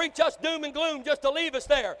didn't preach us doom and gloom just to leave us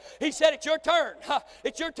there. He said it's your turn.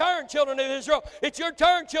 It's your turn, children of Israel. It's your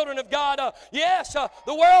turn, children of God. Yes,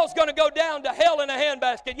 the world's going to go down to hell in a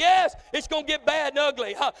handbasket. Yes, it's going to get bad and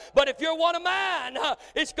ugly. But if you're one of mine,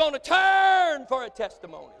 it's going to turn for a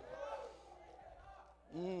testimony.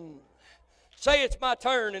 Say it's my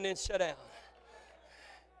turn and then sit down.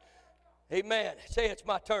 Amen. Say it's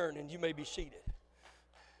my turn and you may be seated.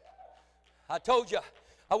 I told you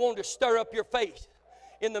I wanted to stir up your faith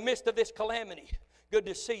in the midst of this calamity. Good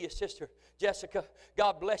to see you, Sister Jessica.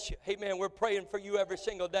 God bless you. Amen. We're praying for you every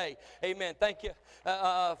single day. Amen. Thank you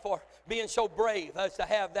for being so brave as to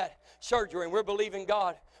have that surgery. And we're believing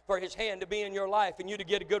God for His hand to be in your life and you to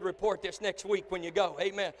get a good report this next week when you go.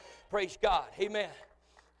 Amen. Praise God. Amen.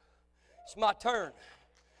 It's my turn.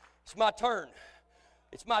 It's my turn.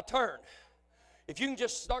 It's my turn. If you can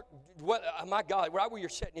just start, my God, right where you're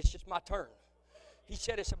sitting, it's just my turn. He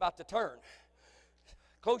said it's about to turn.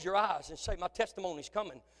 Close your eyes and say, my testimony's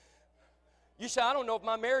coming. You say, I don't know if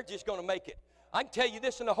my marriage is going to make it. I can tell you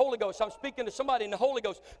this in the Holy Ghost. I'm speaking to somebody in the Holy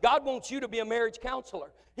Ghost. God wants you to be a marriage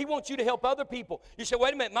counselor. He wants you to help other people. You say,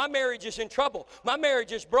 wait a minute, my marriage is in trouble. My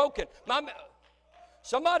marriage is broken.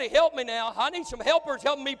 Somebody help me now. I need some helpers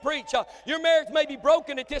helping me preach. Your marriage may be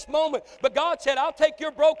broken at this moment, but God said, I'll take your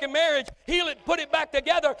broken marriage, heal it, put it back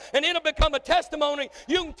together, and it'll become a testimony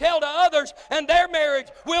you can tell to others, and their marriage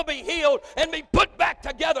will be healed and be put back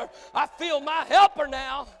together. I feel my helper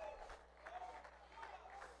now.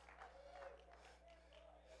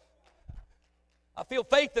 I feel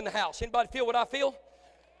faith in the house. Anybody feel what I feel?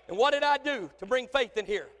 And what did I do to bring faith in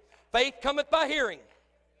here? Faith cometh by hearing.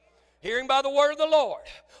 Hearing by the word of the Lord.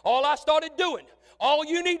 All I started doing, all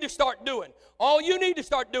you need to start doing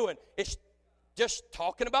is just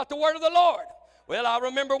talking about the word of the Lord. Well, I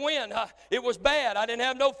remember when it was bad. I didn't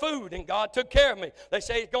have no food, and God took care of me. They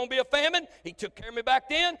say it's going to be a famine. He took care of me back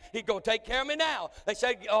then. He's going to take care of me now. They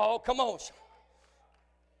say, oh, come on.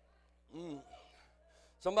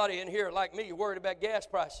 Somebody in here like me, you're worried about gas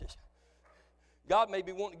prices. God may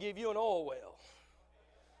be wanting to give you an oil well.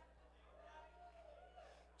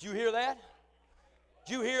 Did you hear that?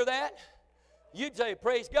 Did you hear that? You'd say,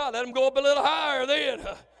 praise God, let them go up a little higher then.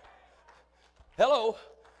 Hello.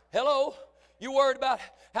 Hello. You worried about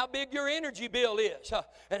how big your energy bill is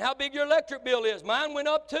and how big your electric bill is. Mine went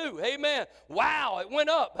up too. Amen. Wow, it went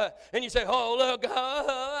up. And you say, oh, look,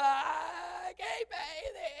 I can't pay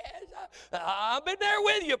this. I've been there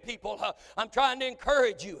with you, people. I'm trying to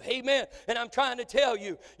encourage you. Amen. And I'm trying to tell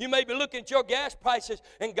you, you may be looking at your gas prices,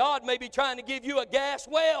 and God may be trying to give you a gas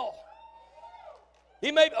well.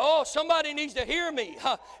 He may, somebody needs to hear me.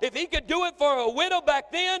 If He could do it for a widow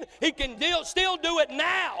back then, He can still do it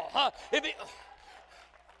now.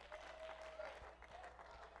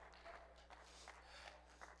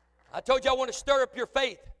 I told you I want to stir up your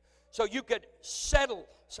faith so you could settle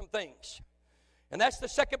some things. And that's the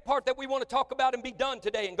second part that we want to talk about and be done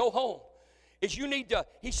today and go home. Is you need to,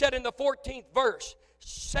 he said in the 14th verse,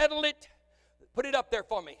 settle it. Put it up there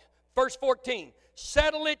for me. Verse 14.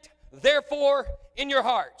 Settle it, therefore, in your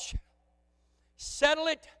hearts. Settle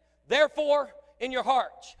it, therefore, in your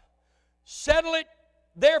hearts. Settle it,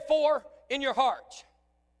 therefore, in your hearts.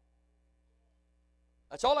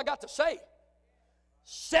 That's all I got to say.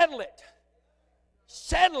 Settle it.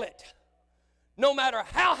 Settle it. No matter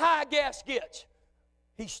how high gas gets,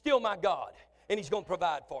 He's still my God, and He's going to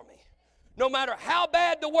provide for me. No matter how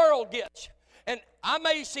bad the world gets, and I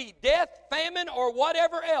may see death, famine, or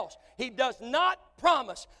whatever else, He does not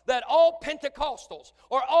promise that all Pentecostals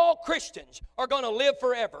or all Christians are going to live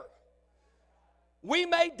forever. We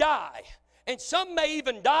may die, and some may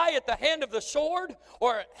even die at the hand of the sword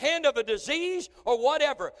or hand of a disease or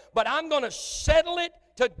whatever, but I'm going to settle it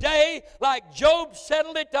today like Job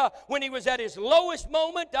settled it when he was at his lowest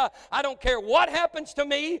moment. I don't care what happens to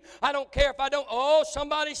me. I don't care if I don't. Oh,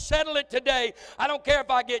 somebody settle it today. I don't care if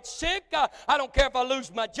I get sick. I don't care if I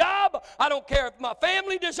lose my job. I don't care if my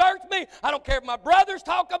family deserts me. I don't care if my brothers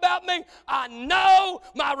talk about me. I know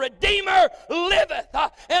my Redeemer liveth.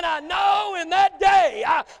 And I know in that day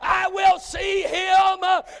I will see Him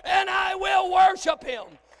and I will worship Him.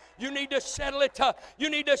 You need to settle it. You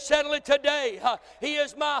need to settle it today. He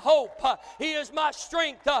is my hope. He is my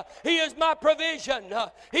strength. He is my provision.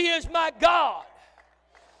 He is my God.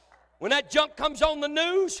 When that junk comes on the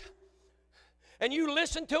news and you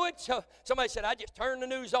listen to it, so somebody said, I just turned the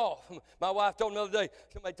news off. My wife told me the other day,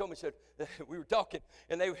 somebody told me, said, we were talking,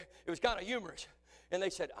 and it was kind of humorous. And they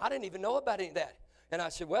said, I didn't even know about any of that. And I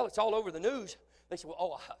said, well, it's all over the news. They said,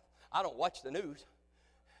 well, I don't watch the news.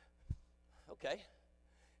 Okay.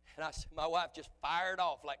 And my wife just fired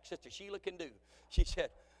off like Sister Sheila can do. She said,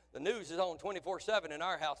 the news is on 24/7 in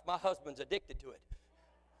our house. My husband's addicted to it.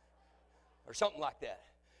 Or something like that.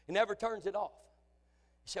 He never turns it off.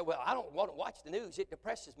 He said, well, I don't want to watch the news. It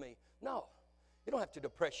depresses me. No, it don't have to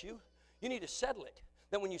depress you. You need to settle it.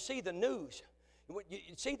 Then when you see the news, you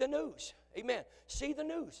see the news. Amen. See the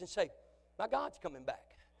news and say, my God's coming back.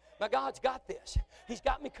 My God's got this. He's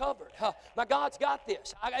got me covered. My God's got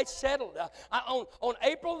this. It's settled. On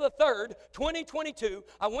April the 3rd, 2022,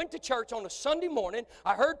 I went to church on a Sunday morning.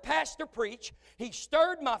 I heard Pastor preach. He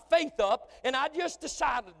stirred my faith up, and I just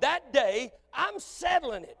decided that day I'm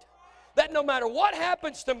settling it. That no matter what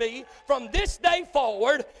happens to me from this day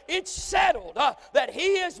forward, it's settled that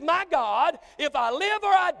He is my God. If I live or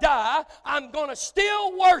I die, I'm going to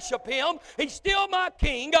still worship Him. He's still my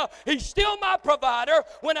King. He's still my provider.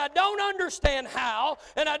 When I don't understand how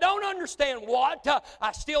and I don't understand what,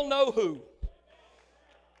 I still know who.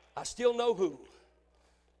 I still know who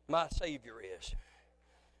my Savior is.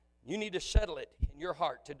 You need to settle it in your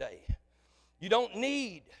heart today. You don't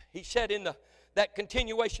need, He said in that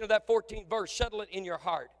continuation of that 14th verse, settle it in your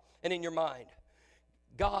heart and in your mind.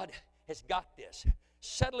 God has got this.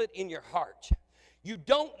 Settle it in your heart. You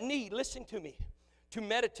don't need, listen to me, to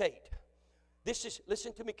meditate.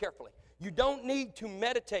 Listen to me carefully. You don't need to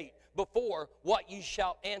meditate before what you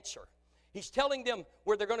shall answer. He's telling them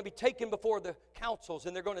where they're going to be taken before the councils,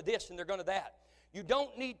 and they're going to this and they're going to that. You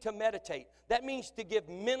don't need to meditate. That means to give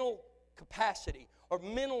mental capacity or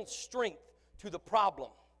mental strength to the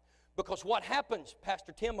problem. Because what happens,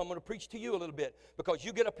 Pastor Tim, I'm going to preach to you a little bit, because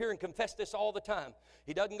you get up here and confess this all the time.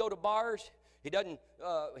 He doesn't go to bars. He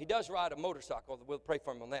does ride a motorcycle. We'll pray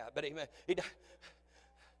for him on that. But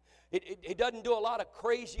he doesn't do a lot of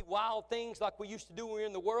crazy, wild things like we used to do when we were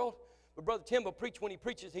in the world. But Brother Tim will preach when he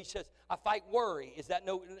preaches. He says, I fight worry. Is that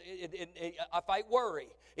no? I fight worry.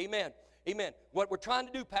 Amen. Amen. What we're trying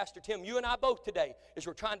to do, Pastor Tim, you and I both today, is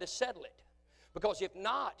we're trying to settle it. Because if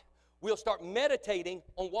not, we'll start meditating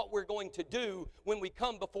on what we're going to do when we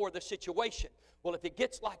come before the situation. Well, if it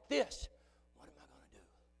gets like this, what am I going to do?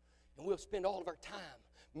 And we'll spend all of our time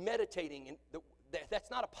meditating. And that's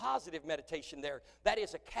not a positive meditation there. That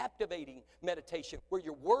is a captivating meditation where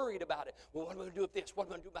you're worried about it. Well, what am I going to do with this? What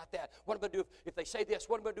am I going to do about that? What am I going to do if they say this?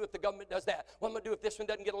 What am I going to do if the government does that? What am I going to do if this one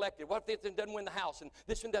doesn't get elected? What if this one doesn't win the House and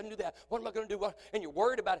this one doesn't do that? What am I going to do? And you're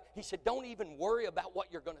worried about it. He said, don't even worry about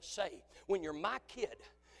what you're going to say. When you're my kid,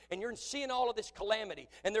 and you're seeing all of this calamity,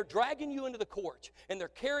 and they're dragging you into the courts, and they're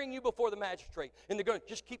carrying you before the magistrate, and they're going to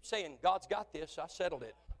just keep saying, God's got this. I settled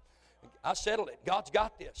it. I settled it. God's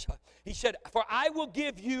got this. He said, for I will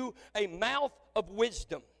give you a mouth of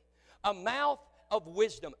wisdom. A mouth of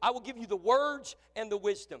wisdom. I will give you the words and the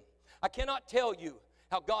wisdom. I cannot tell you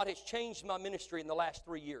how God has changed my ministry in the last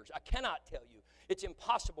 3 years. I cannot tell you. It's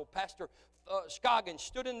impossible. Pastor Scoggins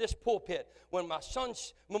stood in this pulpit when my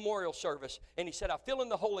son's memorial service, and he said, I feel in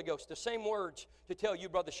the Holy Ghost the same words to tell you,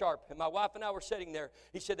 Brother Sharp. And my wife and I were sitting there.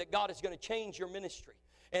 He said that God is going to change your ministry.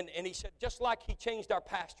 And he said, just like he changed our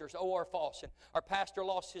pastors, O.R. Foss, and our pastor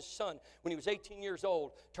lost his son when he was 18 years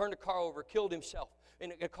old, turned a car over, killed himself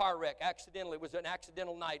in a car wreck accidentally. It was an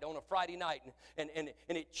accidental night on a Friday night, and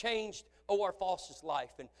it changed O.R. Foss's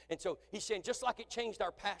life. And so he's saying, just like it changed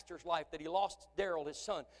our pastor's life, that he lost Daryl, his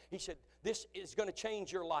son, he said, this is going to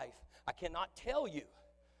change your life. I cannot tell you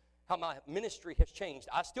how my ministry has changed.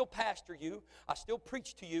 I still pastor you. I still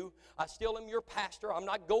preach to you. I still am your pastor. I'm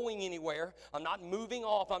not going anywhere. I'm not moving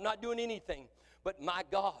off. I'm not doing anything. But my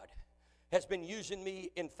God has been using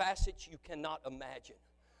me in facets you cannot imagine.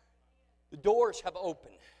 The doors have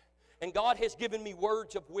opened, and God has given me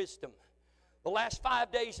words of wisdom. The last 5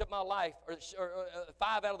 days of my life, or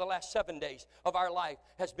 5 out of the last 7 days of our life,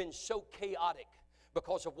 has been so chaotic.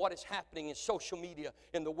 because of what is happening in social media,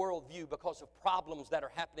 in the worldview, because of problems that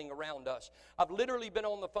are happening around us. I've literally been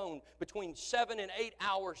on the phone between 7 and 8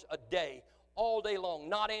 hours a day, all day long,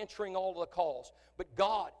 not answering all the calls. But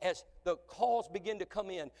God, as the calls begin to come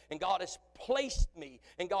in, and God has placed me,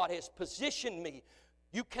 and God has positioned me,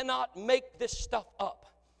 you cannot make this stuff up.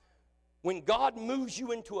 When God moves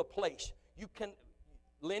you into a place,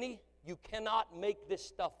 Lenny, you cannot make this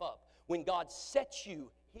stuff up. When God sets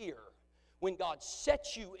you here, when God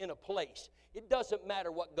sets you in a place, it doesn't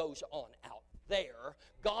matter what goes on out there.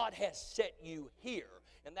 God has set you here.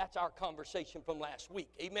 And that's our conversation from last week.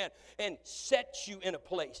 Amen. And sets you in a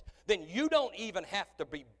place. Then you don't even have to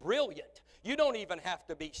be brilliant. You don't even have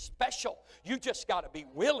to be special. You just got to be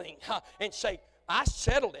willing and say, I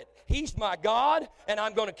settled it. He's my God, and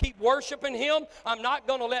I'm going to keep worshiping Him. I'm not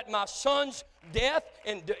going to let my son's death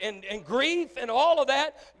and grief and all of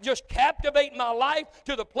that just captivate my life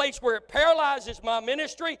to the place where it paralyzes my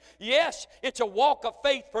ministry. Yes, it's a walk of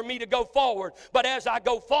faith for me to go forward. But as I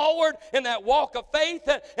go forward in that walk of faith,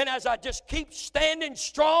 and as I just keep standing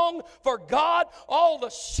strong for God, all of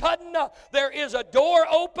a sudden there is a door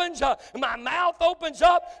opens, my mouth opens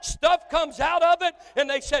up, stuff comes out of it, and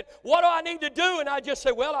they said, what do I need to do? And I just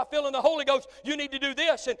say, well, I feel in the Holy Ghost, you need to do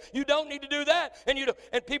this, and you don't need to do that.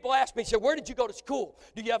 And people ask me, say, where did you go to school?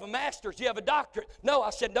 Do you have a master's? Do you have a doctorate? No, I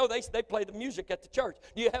said, no, they play the music at the church.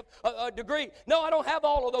 Do you have a degree? No, I don't have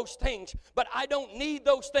all of those things, but I don't need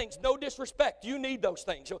those things. No disrespect. You need those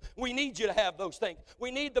things. We need you to have those things.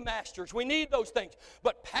 We need the masters. We need those things.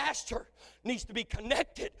 But pastor needs to be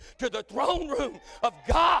connected to the throne room of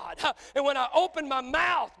God. And when I open my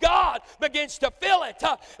mouth, God begins to fill it.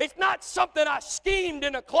 It's not something I schemed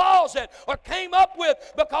in a closet or came up with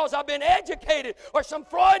because I've been educated or some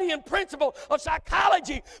Freudian principle of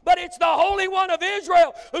psychology, but it's the Holy One of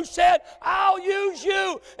Israel who said, I'll use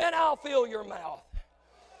you and I'll fill your mouth.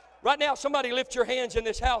 Right now, somebody lift your hands in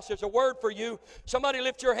this house. There's a word for you. Somebody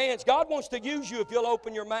lift your hands. God wants to use you if you'll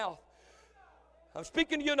open your mouth. I'm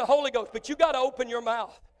speaking to you in the Holy Ghost, but you got to open your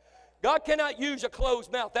mouth. God cannot use a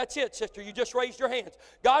closed mouth. That's it, sister. You just raised your hands.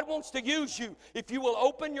 God wants to use you if you will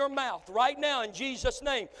open your mouth right now in Jesus'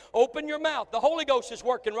 name. Open your mouth. The Holy Ghost is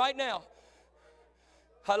working right now.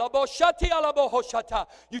 You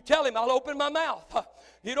tell Him, I'll open my mouth.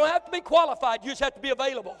 You don't have to be qualified. You just have to be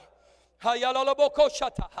available. I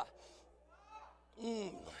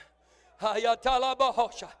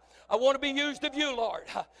want to be used of you, Lord.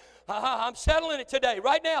 I'm settling it today,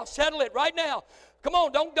 right now. Settle it right now. Come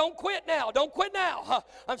on, don't quit now. Don't quit now.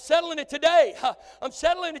 I'm settling it today. I'm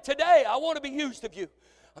settling it today. I want to be used of you.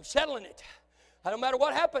 I'm settling it. No matter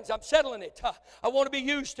what happens, I'm settling it. I want to be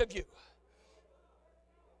used of you.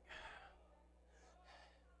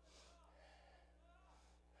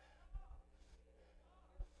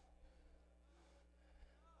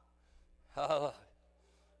 Come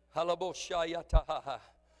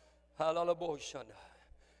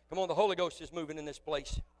on, the Holy Ghost is moving in this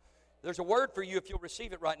place. There's a word for you if you'll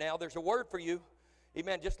receive it right now. There's a word for you.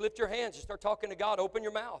 Amen. Just lift your hands and start talking to God. Open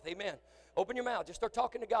your mouth. Amen. Open your mouth. Just start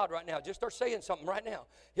talking to God right now. Just start saying something right now.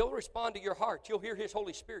 He'll respond to your heart. You'll hear His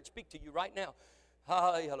Holy Spirit speak to you right now.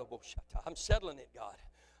 I'm settling it, God.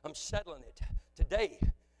 I'm settling it. Today,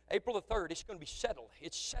 April the 3rd, it's going to be settled.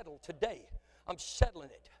 It's settled today. I'm settling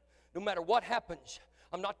it. No matter what happens,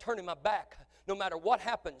 I'm not turning my back. No matter what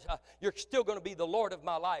happens, you're still going to be the Lord of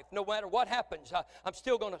my life. No matter what happens, I'm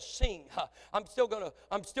still going to sing. I'm still going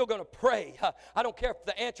to pray. I don't care if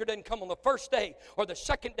the answer doesn't come on the first day or the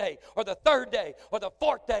second day or the third day or the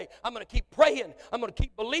fourth day. I'm going to keep praying. I'm going to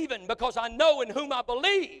keep believing because I know in whom I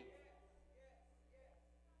believe.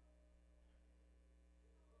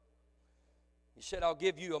 He said, I'll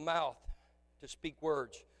give you a mouth to speak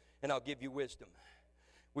words, and I'll give you wisdom,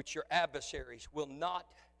 which your adversaries will not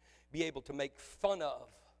be able to make fun of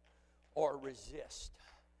or resist.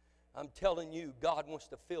 I'm telling you, God wants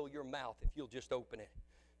to fill your mouth if you'll just open it.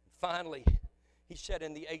 And finally, He said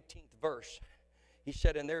in the 18th verse, He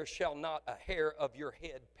said, and there shall not a hair of your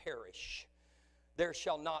head perish. There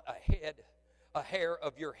shall not a hair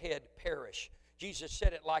of your head perish. Jesus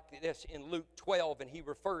said it like this in Luke 12, and He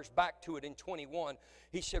refers back to it in 21.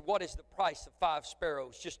 He said, what is the price of 5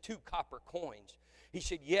 sparrows? Just 2 copper coins. He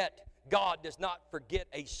said, yet God does not forget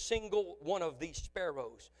a single one of these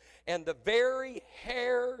sparrows. And the very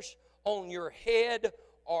hairs on your head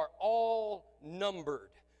are all numbered.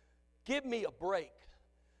 Give me a break.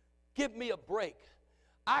 Give me a break.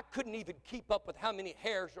 I couldn't even keep up with how many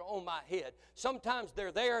hairs are on my head. Sometimes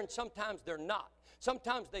they're there and sometimes they're not.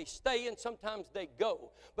 Sometimes they stay and sometimes they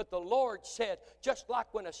go. But the Lord said, just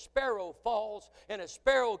like when a sparrow falls and a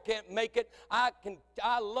sparrow can't make it, I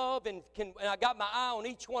love and I got my eye on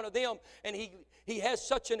each one of them. And he has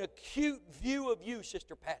such an acute view of you,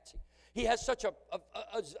 Sister Patsy. He has such a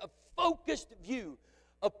focused view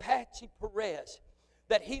of Patsy Perez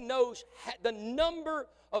that he knows the number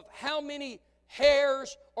of how many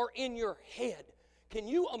hairs are in your head. Can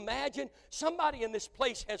you imagine? Somebody in this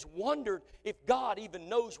place has wondered if God even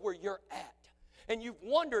knows where you're at. And you've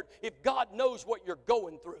wondered if God knows what you're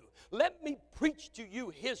going through. Let me preach to you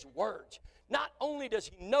His words. Not only does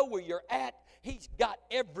He know where you're at, He's got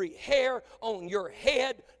every hair on your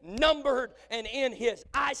head numbered and in His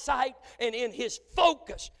eyesight and in His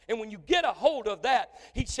focus. And when you get a hold of that,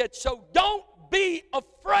 He said, so don't be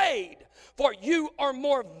afraid, for you are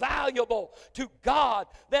more valuable to God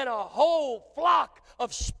than a whole flock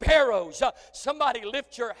of sparrows. Somebody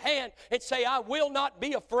lift your hand and say, I will not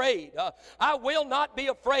be afraid. I will not be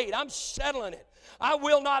afraid. I'm settling it. I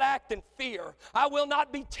will not act in fear. I will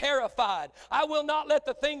not be terrified. I will not let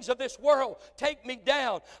the things of this world take me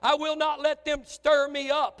down. I will not let them stir me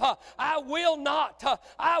up. I will not.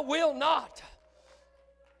 I will not.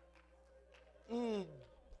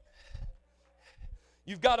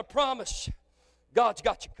 You've got a promise. God's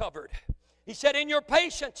got you covered. He said, in your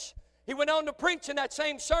patience, he went on to preach in that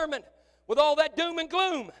same sermon with all that doom and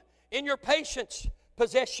gloom. In your patience,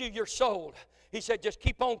 possess you your soul. He said, just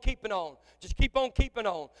keep on keeping on. Just keep on keeping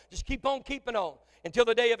on. Just keep on keeping on until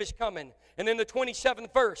the day of His coming. And in the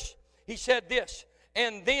 27th verse, he said this,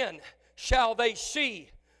 and then shall they see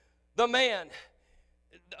the man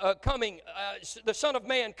coming, the Son of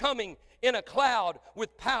Man coming in a cloud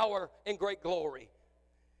with power and great glory.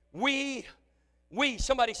 We,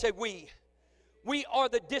 somebody say we are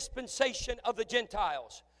the dispensation of the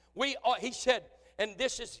Gentiles. We are, he said, and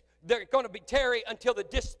this is, they're going to be tarry until the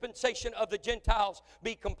dispensation of the Gentiles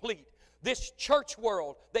be complete. This church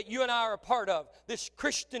world that you and I are a part of, this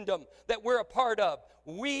Christendom that we're a part of,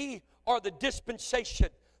 we are the dispensation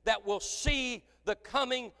that will see the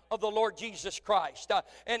coming of the Lord Jesus Christ.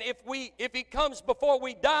 And if He comes before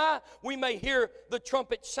we die, we may hear the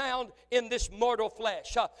trumpet sound in this mortal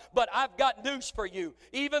flesh. But I've got news for you.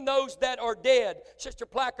 Even those that are dead, Sister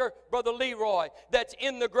Placker, Brother Leroy, that's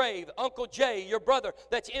in the grave, Uncle Jay, your brother,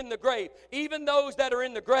 that's in the grave, even those that are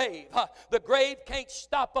in the grave can't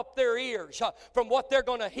stop up their ears from what they're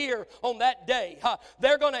going to hear on that day.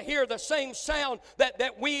 They're going to hear the same sound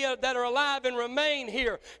that we that are alive and remain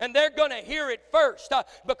here, and they're going to hear it first,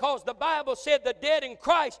 because the Bible said the dead in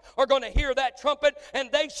Christ are going to hear that trumpet, and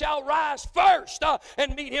they shall rise first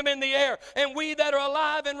and meet Him in the air, and we that are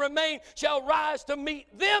alive and remain shall rise to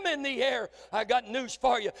meet them in the air. I got news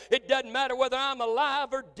for you. It doesn't matter whether I'm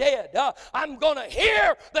alive or dead. I'm going to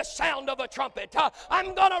hear the sound of a trumpet.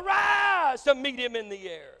 I'm going to rise to meet Him in the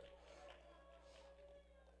air.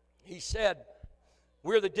 He said,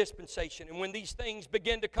 we're the dispensation, and when these things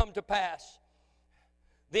begin to come to pass,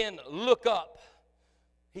 then look up.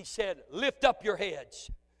 He said, lift up your heads,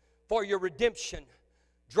 for your redemption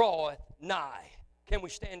draweth nigh. Can we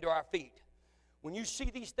stand to our feet? When you see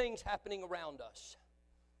these things happening around us,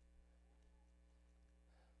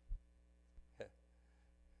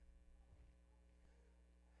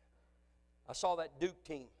 I saw that Duke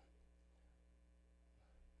team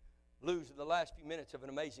lose in the last few minutes of an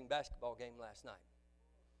amazing basketball game last night.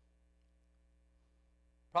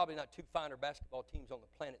 Probably not two finer basketball teams on the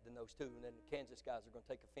planet than those two, and then the Kansas guys are going to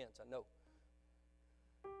take offense, I know.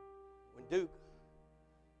 When Duke,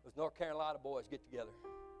 those North Carolina boys get together,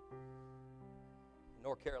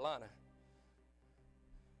 North Carolina,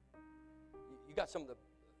 you got some of the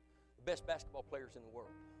best basketball players in the world.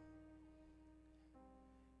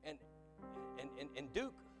 And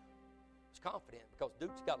Duke was confident because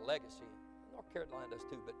Duke's got a legacy. North Carolina does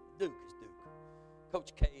too, but Duke is Duke.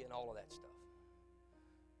 Coach K and all of that stuff.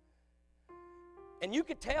 And you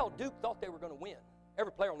could tell Duke thought they were going to win.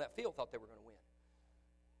 Every player on that field thought they were going to win.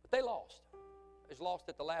 But they lost. They lost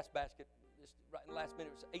at the last basket. Right in the last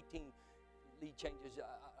minute, it was 18 lead changes.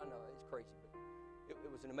 I know, it's crazy, but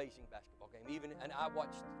it was an amazing basketball game. And I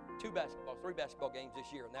watched three basketball games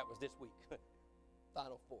this year, and that was this week.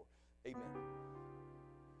 Final four. Amen.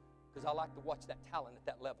 Because I like to watch that talent at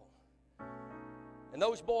that level. And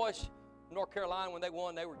those boys, North Carolina, when they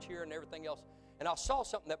won, they were cheering and everything else. And I saw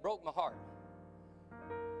something that broke my heart.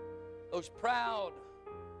 Those proud,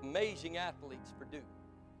 amazing athletes for Duke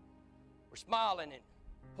were smiling and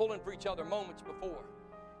pulling for each other moments before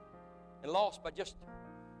and lost by just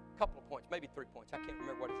a couple of points, maybe 3 points. I can't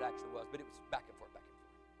remember what it actually was, but it was back and forth, back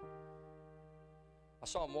and forth. I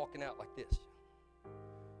saw them walking out like this.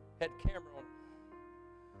 Had the camera on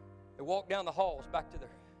They walked down the halls back to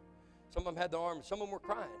some of them had their arms, some of them were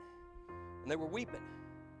crying. And they were weeping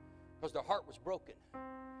because their heart was broken.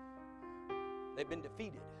 They'd been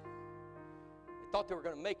defeated. They thought they were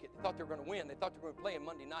going to make it. They thought they were going to win. They thought they were going to play on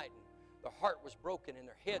Monday night. And their heart was broken and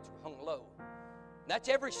their heads were hung low. And that's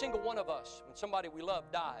every single one of us when somebody we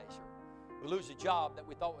love dies, or we lose a job that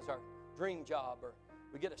we thought was our dream job, or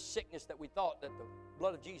we get a sickness that we thought that the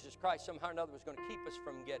blood of Jesus Christ somehow or another was going to keep us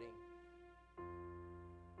from getting.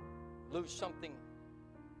 Lose something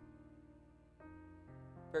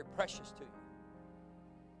very precious to you.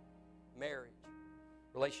 Marriage,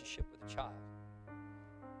 relationship with a child.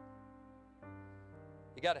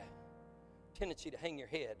 You got a tendency to hang your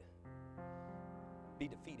head, be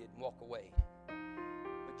defeated, and walk away.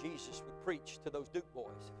 But Jesus would preach to those Duke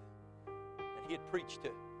boys, and he had preached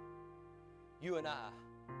to you and I.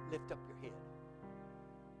 Lift up your head.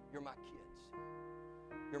 You're my kids.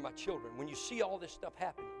 You're my children. When you see all this stuff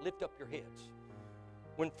happen, lift up your heads.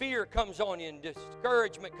 When fear comes on you and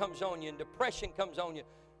discouragement comes on you and depression comes on you,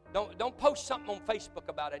 don't post something on Facebook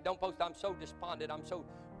about it. Don't post, I'm so despondent, I'm so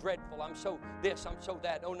dreadful, I'm so this, I'm so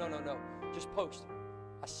that. Oh, no. Just post,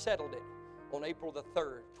 I settled it on April the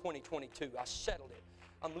 3rd, 2022. I settled it.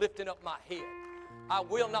 I'm lifting up my head. I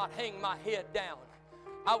will not hang my head down.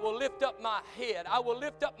 I will lift up my head. I will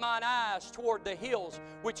lift up mine eyes toward the hills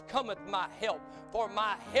which cometh my help. For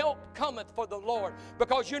my help cometh for the Lord.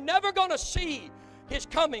 Because you're never going to see His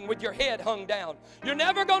coming with your head hung down. You're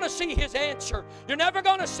never going to see His answer. You're never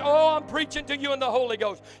going to see, oh, I'm preaching to you in the Holy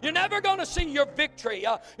Ghost. You're never going to see your victory.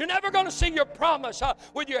 You're never going to see your promise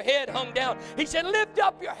with your head hung down. He said, lift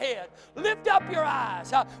up your head. Lift up your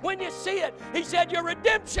eyes. When you see it, He said, your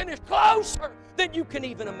redemption is closer than you can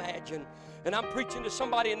even imagine. And I'm preaching to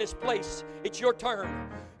somebody in this place. It's your turn.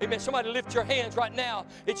 Amen. Somebody lift your hands right now.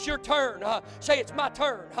 It's your turn. Say, it's my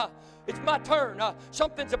turn. It's my turn.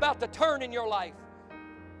 Something's about to turn in your life.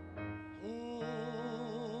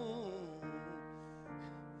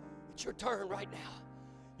 It's your turn right now.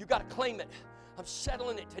 You got to claim it. I'm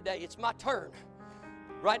settling it today. It's my turn.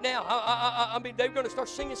 Right now. I mean, they're going to start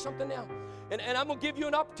singing something now. And I'm going to give you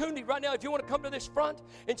an opportunity right now. If you want to come to this front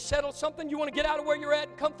and settle something, you want to get out of where you're at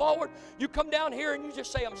and come forward, you come down here and you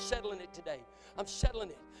just say, I'm settling it today. I'm settling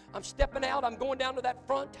it. I'm stepping out. I'm going down to that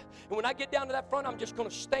front. And when I get down to that front, I'm just going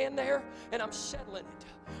to stand there and I'm settling it.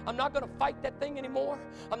 I'm not going to fight that thing anymore.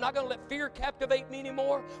 I'm not going to let fear captivate me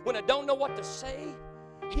anymore. When I don't know what to say,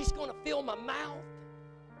 He's going to fill my mouth.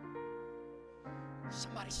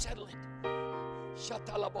 Somebody settle it.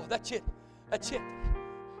 Shatalabo. That's it. That's it.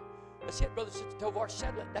 That's it, Brother Sister Tovar.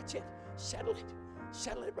 Settle it. That's it. Settle it.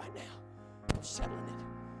 Settle it right now. I'm settling it.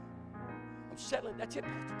 I'm settling it. That's it,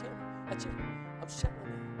 Pastor Tim. That's it. I'm settling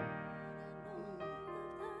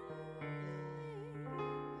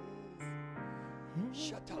it.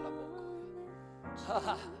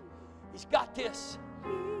 Shatalabo. He's got this.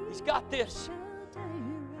 He's got this.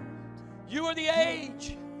 You are the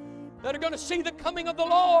age that are going to see the coming of the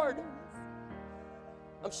Lord.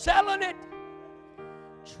 I'm settling it.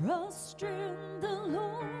 Trust in the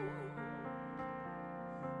Lord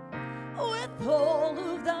with all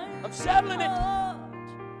of thine I'm settling heart.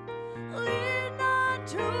 Lean not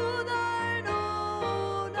to thine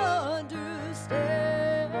own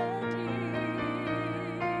understanding.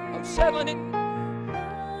 I'm settling it.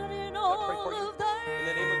 But in all of thine in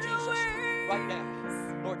the name of Jesus, right now.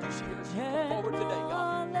 Lord, you see her. She come forward today,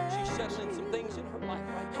 God. She's settling some things in her life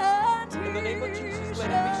right now. In the name of Jesus,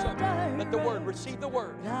 let it be so. Let the word, receive the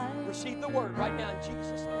word. Receive the word right now in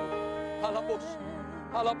Jesus' name. Halabos.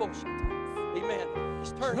 Halabos. Amen.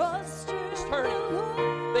 It's turning. It's turning.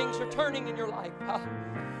 Things are turning in your life.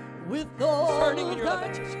 With it's turning in your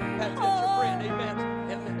life. That's your friend. Amen.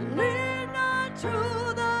 Amen. Lean not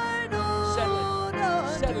to thine own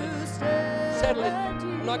Settle it. Settle it.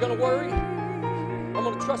 I'm not going to worry. I'm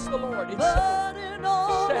going to trust the Lord. It's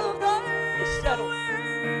settled. It's settled.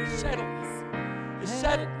 It's settled. It's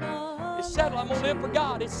settled. It's settled. I'm going to live for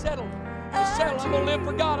God. It's settled. It's settled. I'm going to live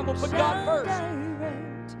for God. I'm going to put God first.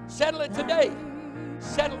 Settle it today.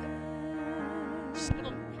 Settle it.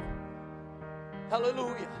 Settle it.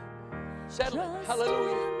 Hallelujah. Settle it.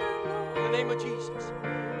 Hallelujah. In the name of Jesus.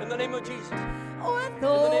 In the name of Jesus. In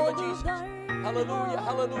the name of Jesus. Hallelujah.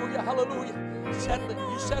 Hallelujah. Hallelujah. Settle it.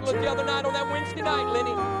 You settled it the other night on that Wednesday night,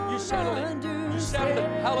 Lenny. You settled it. You settled it.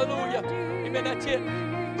 Hallelujah. Amen. That's it.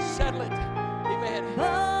 Settle it. Amen.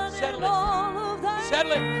 Settle it.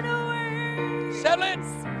 Settle it. Settle it.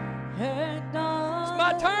 It's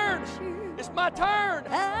my turn. It's my turn.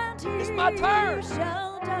 It's my turn.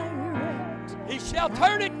 He shall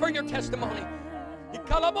turn it for your testimony.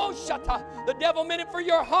 The devil meant it for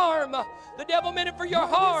your harm. The devil meant it for your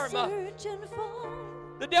harm.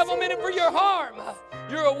 The devil meant it for your harm.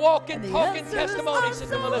 You're a walking, talking testimony,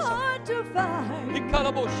 Sister Melissa.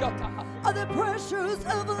 Are the pressures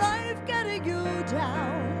of life getting you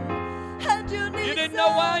down? And you didn't know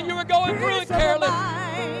why you were going through it, Carolyn.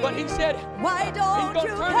 But he said, why don't he's going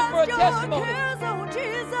to you turn it for a cast testimony. your cares on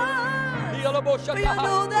Jesus? For you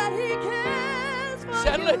know that he cares for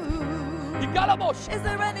Settle it. you. Is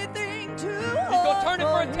there anything to He's going to turn it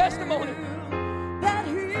for a testimony.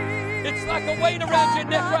 It's like a weight around your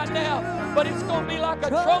neck right now, but it's going to be like a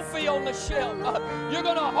trophy on the shelf. You're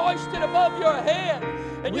going to hoist it above your head,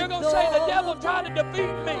 and you're going to say, the devil tried to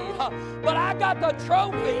defeat me, but I got the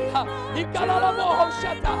trophy.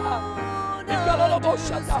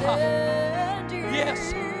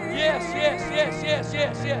 Yes, yes, yes, yes, yes,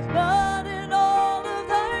 yes, yes. But in all of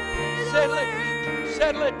thine Settle it,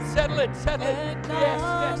 settle it, settle it, settle it.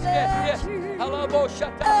 Yes, yes, yes, yes.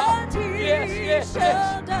 Yes, yes,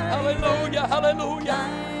 yes. Hallelujah, hallelujah.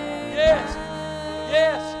 Yes,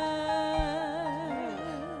 yes.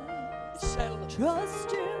 It's settled.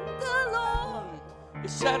 Trust in the Lord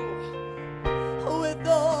It's settled. with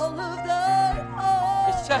all of thine heart.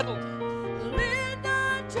 It's settled. Lean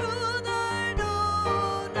not to thine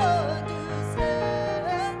own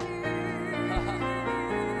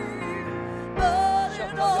understanding, but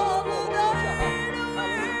in all of thine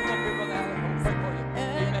ways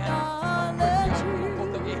acknowledge you,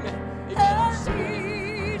 and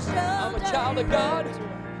he shall I'm a child of God.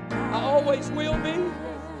 I always will be.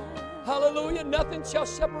 Hallelujah. Nothing shall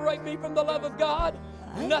separate me from the love of God.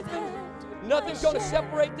 Nothing. Nothing's going to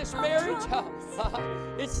separate this marriage.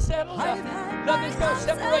 It's settled. Nothing's going to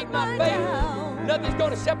separate my faith. Nothing's going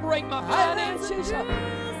to separate my finances.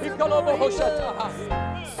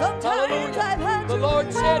 Hallelujah. The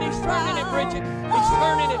Lord said He's turning it, Bridget. He's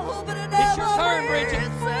turning it. It's your turn, Bridget.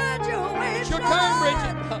 It's your turn,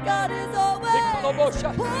 Bridget. God is always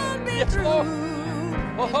pulled me Yes, through. Lord.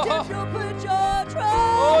 If you put your trust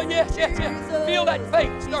Oh, yes, yes, yes. Feel that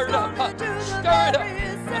faith stirred up. Stir it up.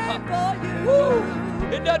 Woo.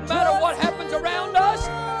 It doesn't matter what happens around us. I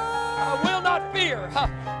will not fear.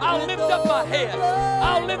 I'll lift up my head.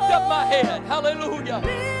 I'll lift up my head. Hallelujah.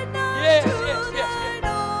 Yes, yes, yes, yes.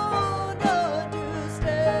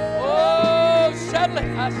 Oh, settle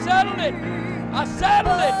it. I settled it. I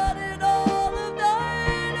settled it.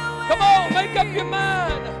 Come on, make up your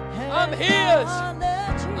mind. I'm His.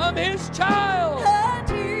 I'm His child. And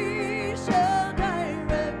He shall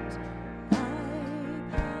direct my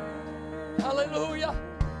path. Hallelujah.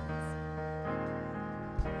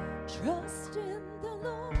 Trust in the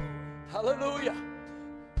Lord Hallelujah.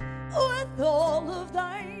 with all of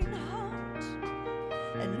thine heart,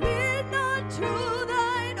 and lean not to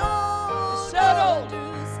thine own Settled.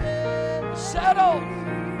 understanding. Settled.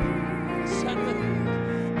 Settled.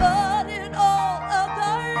 But in all of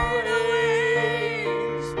thine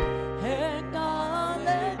ways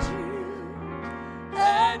acknowledge you,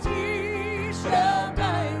 and He shall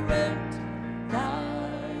direct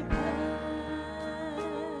thy path.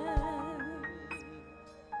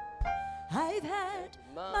 I've had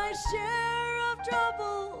my share of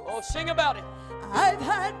trouble. Oh, sing about it. I've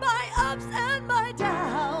had my ups and my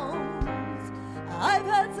downs. I've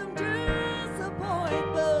had some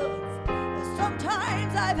disappointments.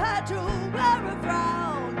 Sometimes I've had to wear a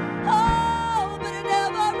frown. Oh, but in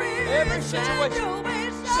every situation,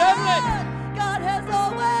 Settle it. God has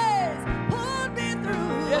always pulled me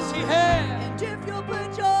through. Yes, He has. And if you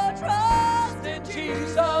put your trust in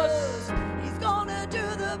Jesus, He's gonna do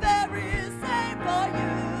the very same for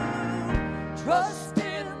you. Trust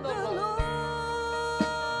in the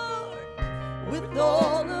Lord with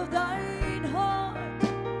all of thine heart.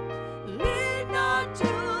 Lean not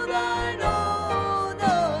to thine own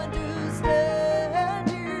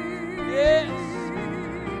understanding. Yes.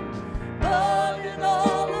 But in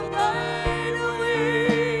all of thine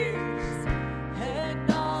ways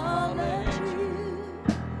acknowledge you,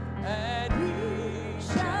 and He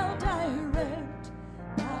shall direct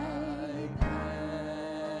thy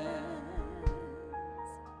paths.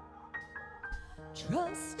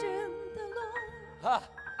 Trust in the Lord Ha.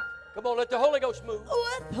 Come on, let the Holy Ghost move.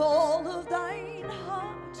 with all of thine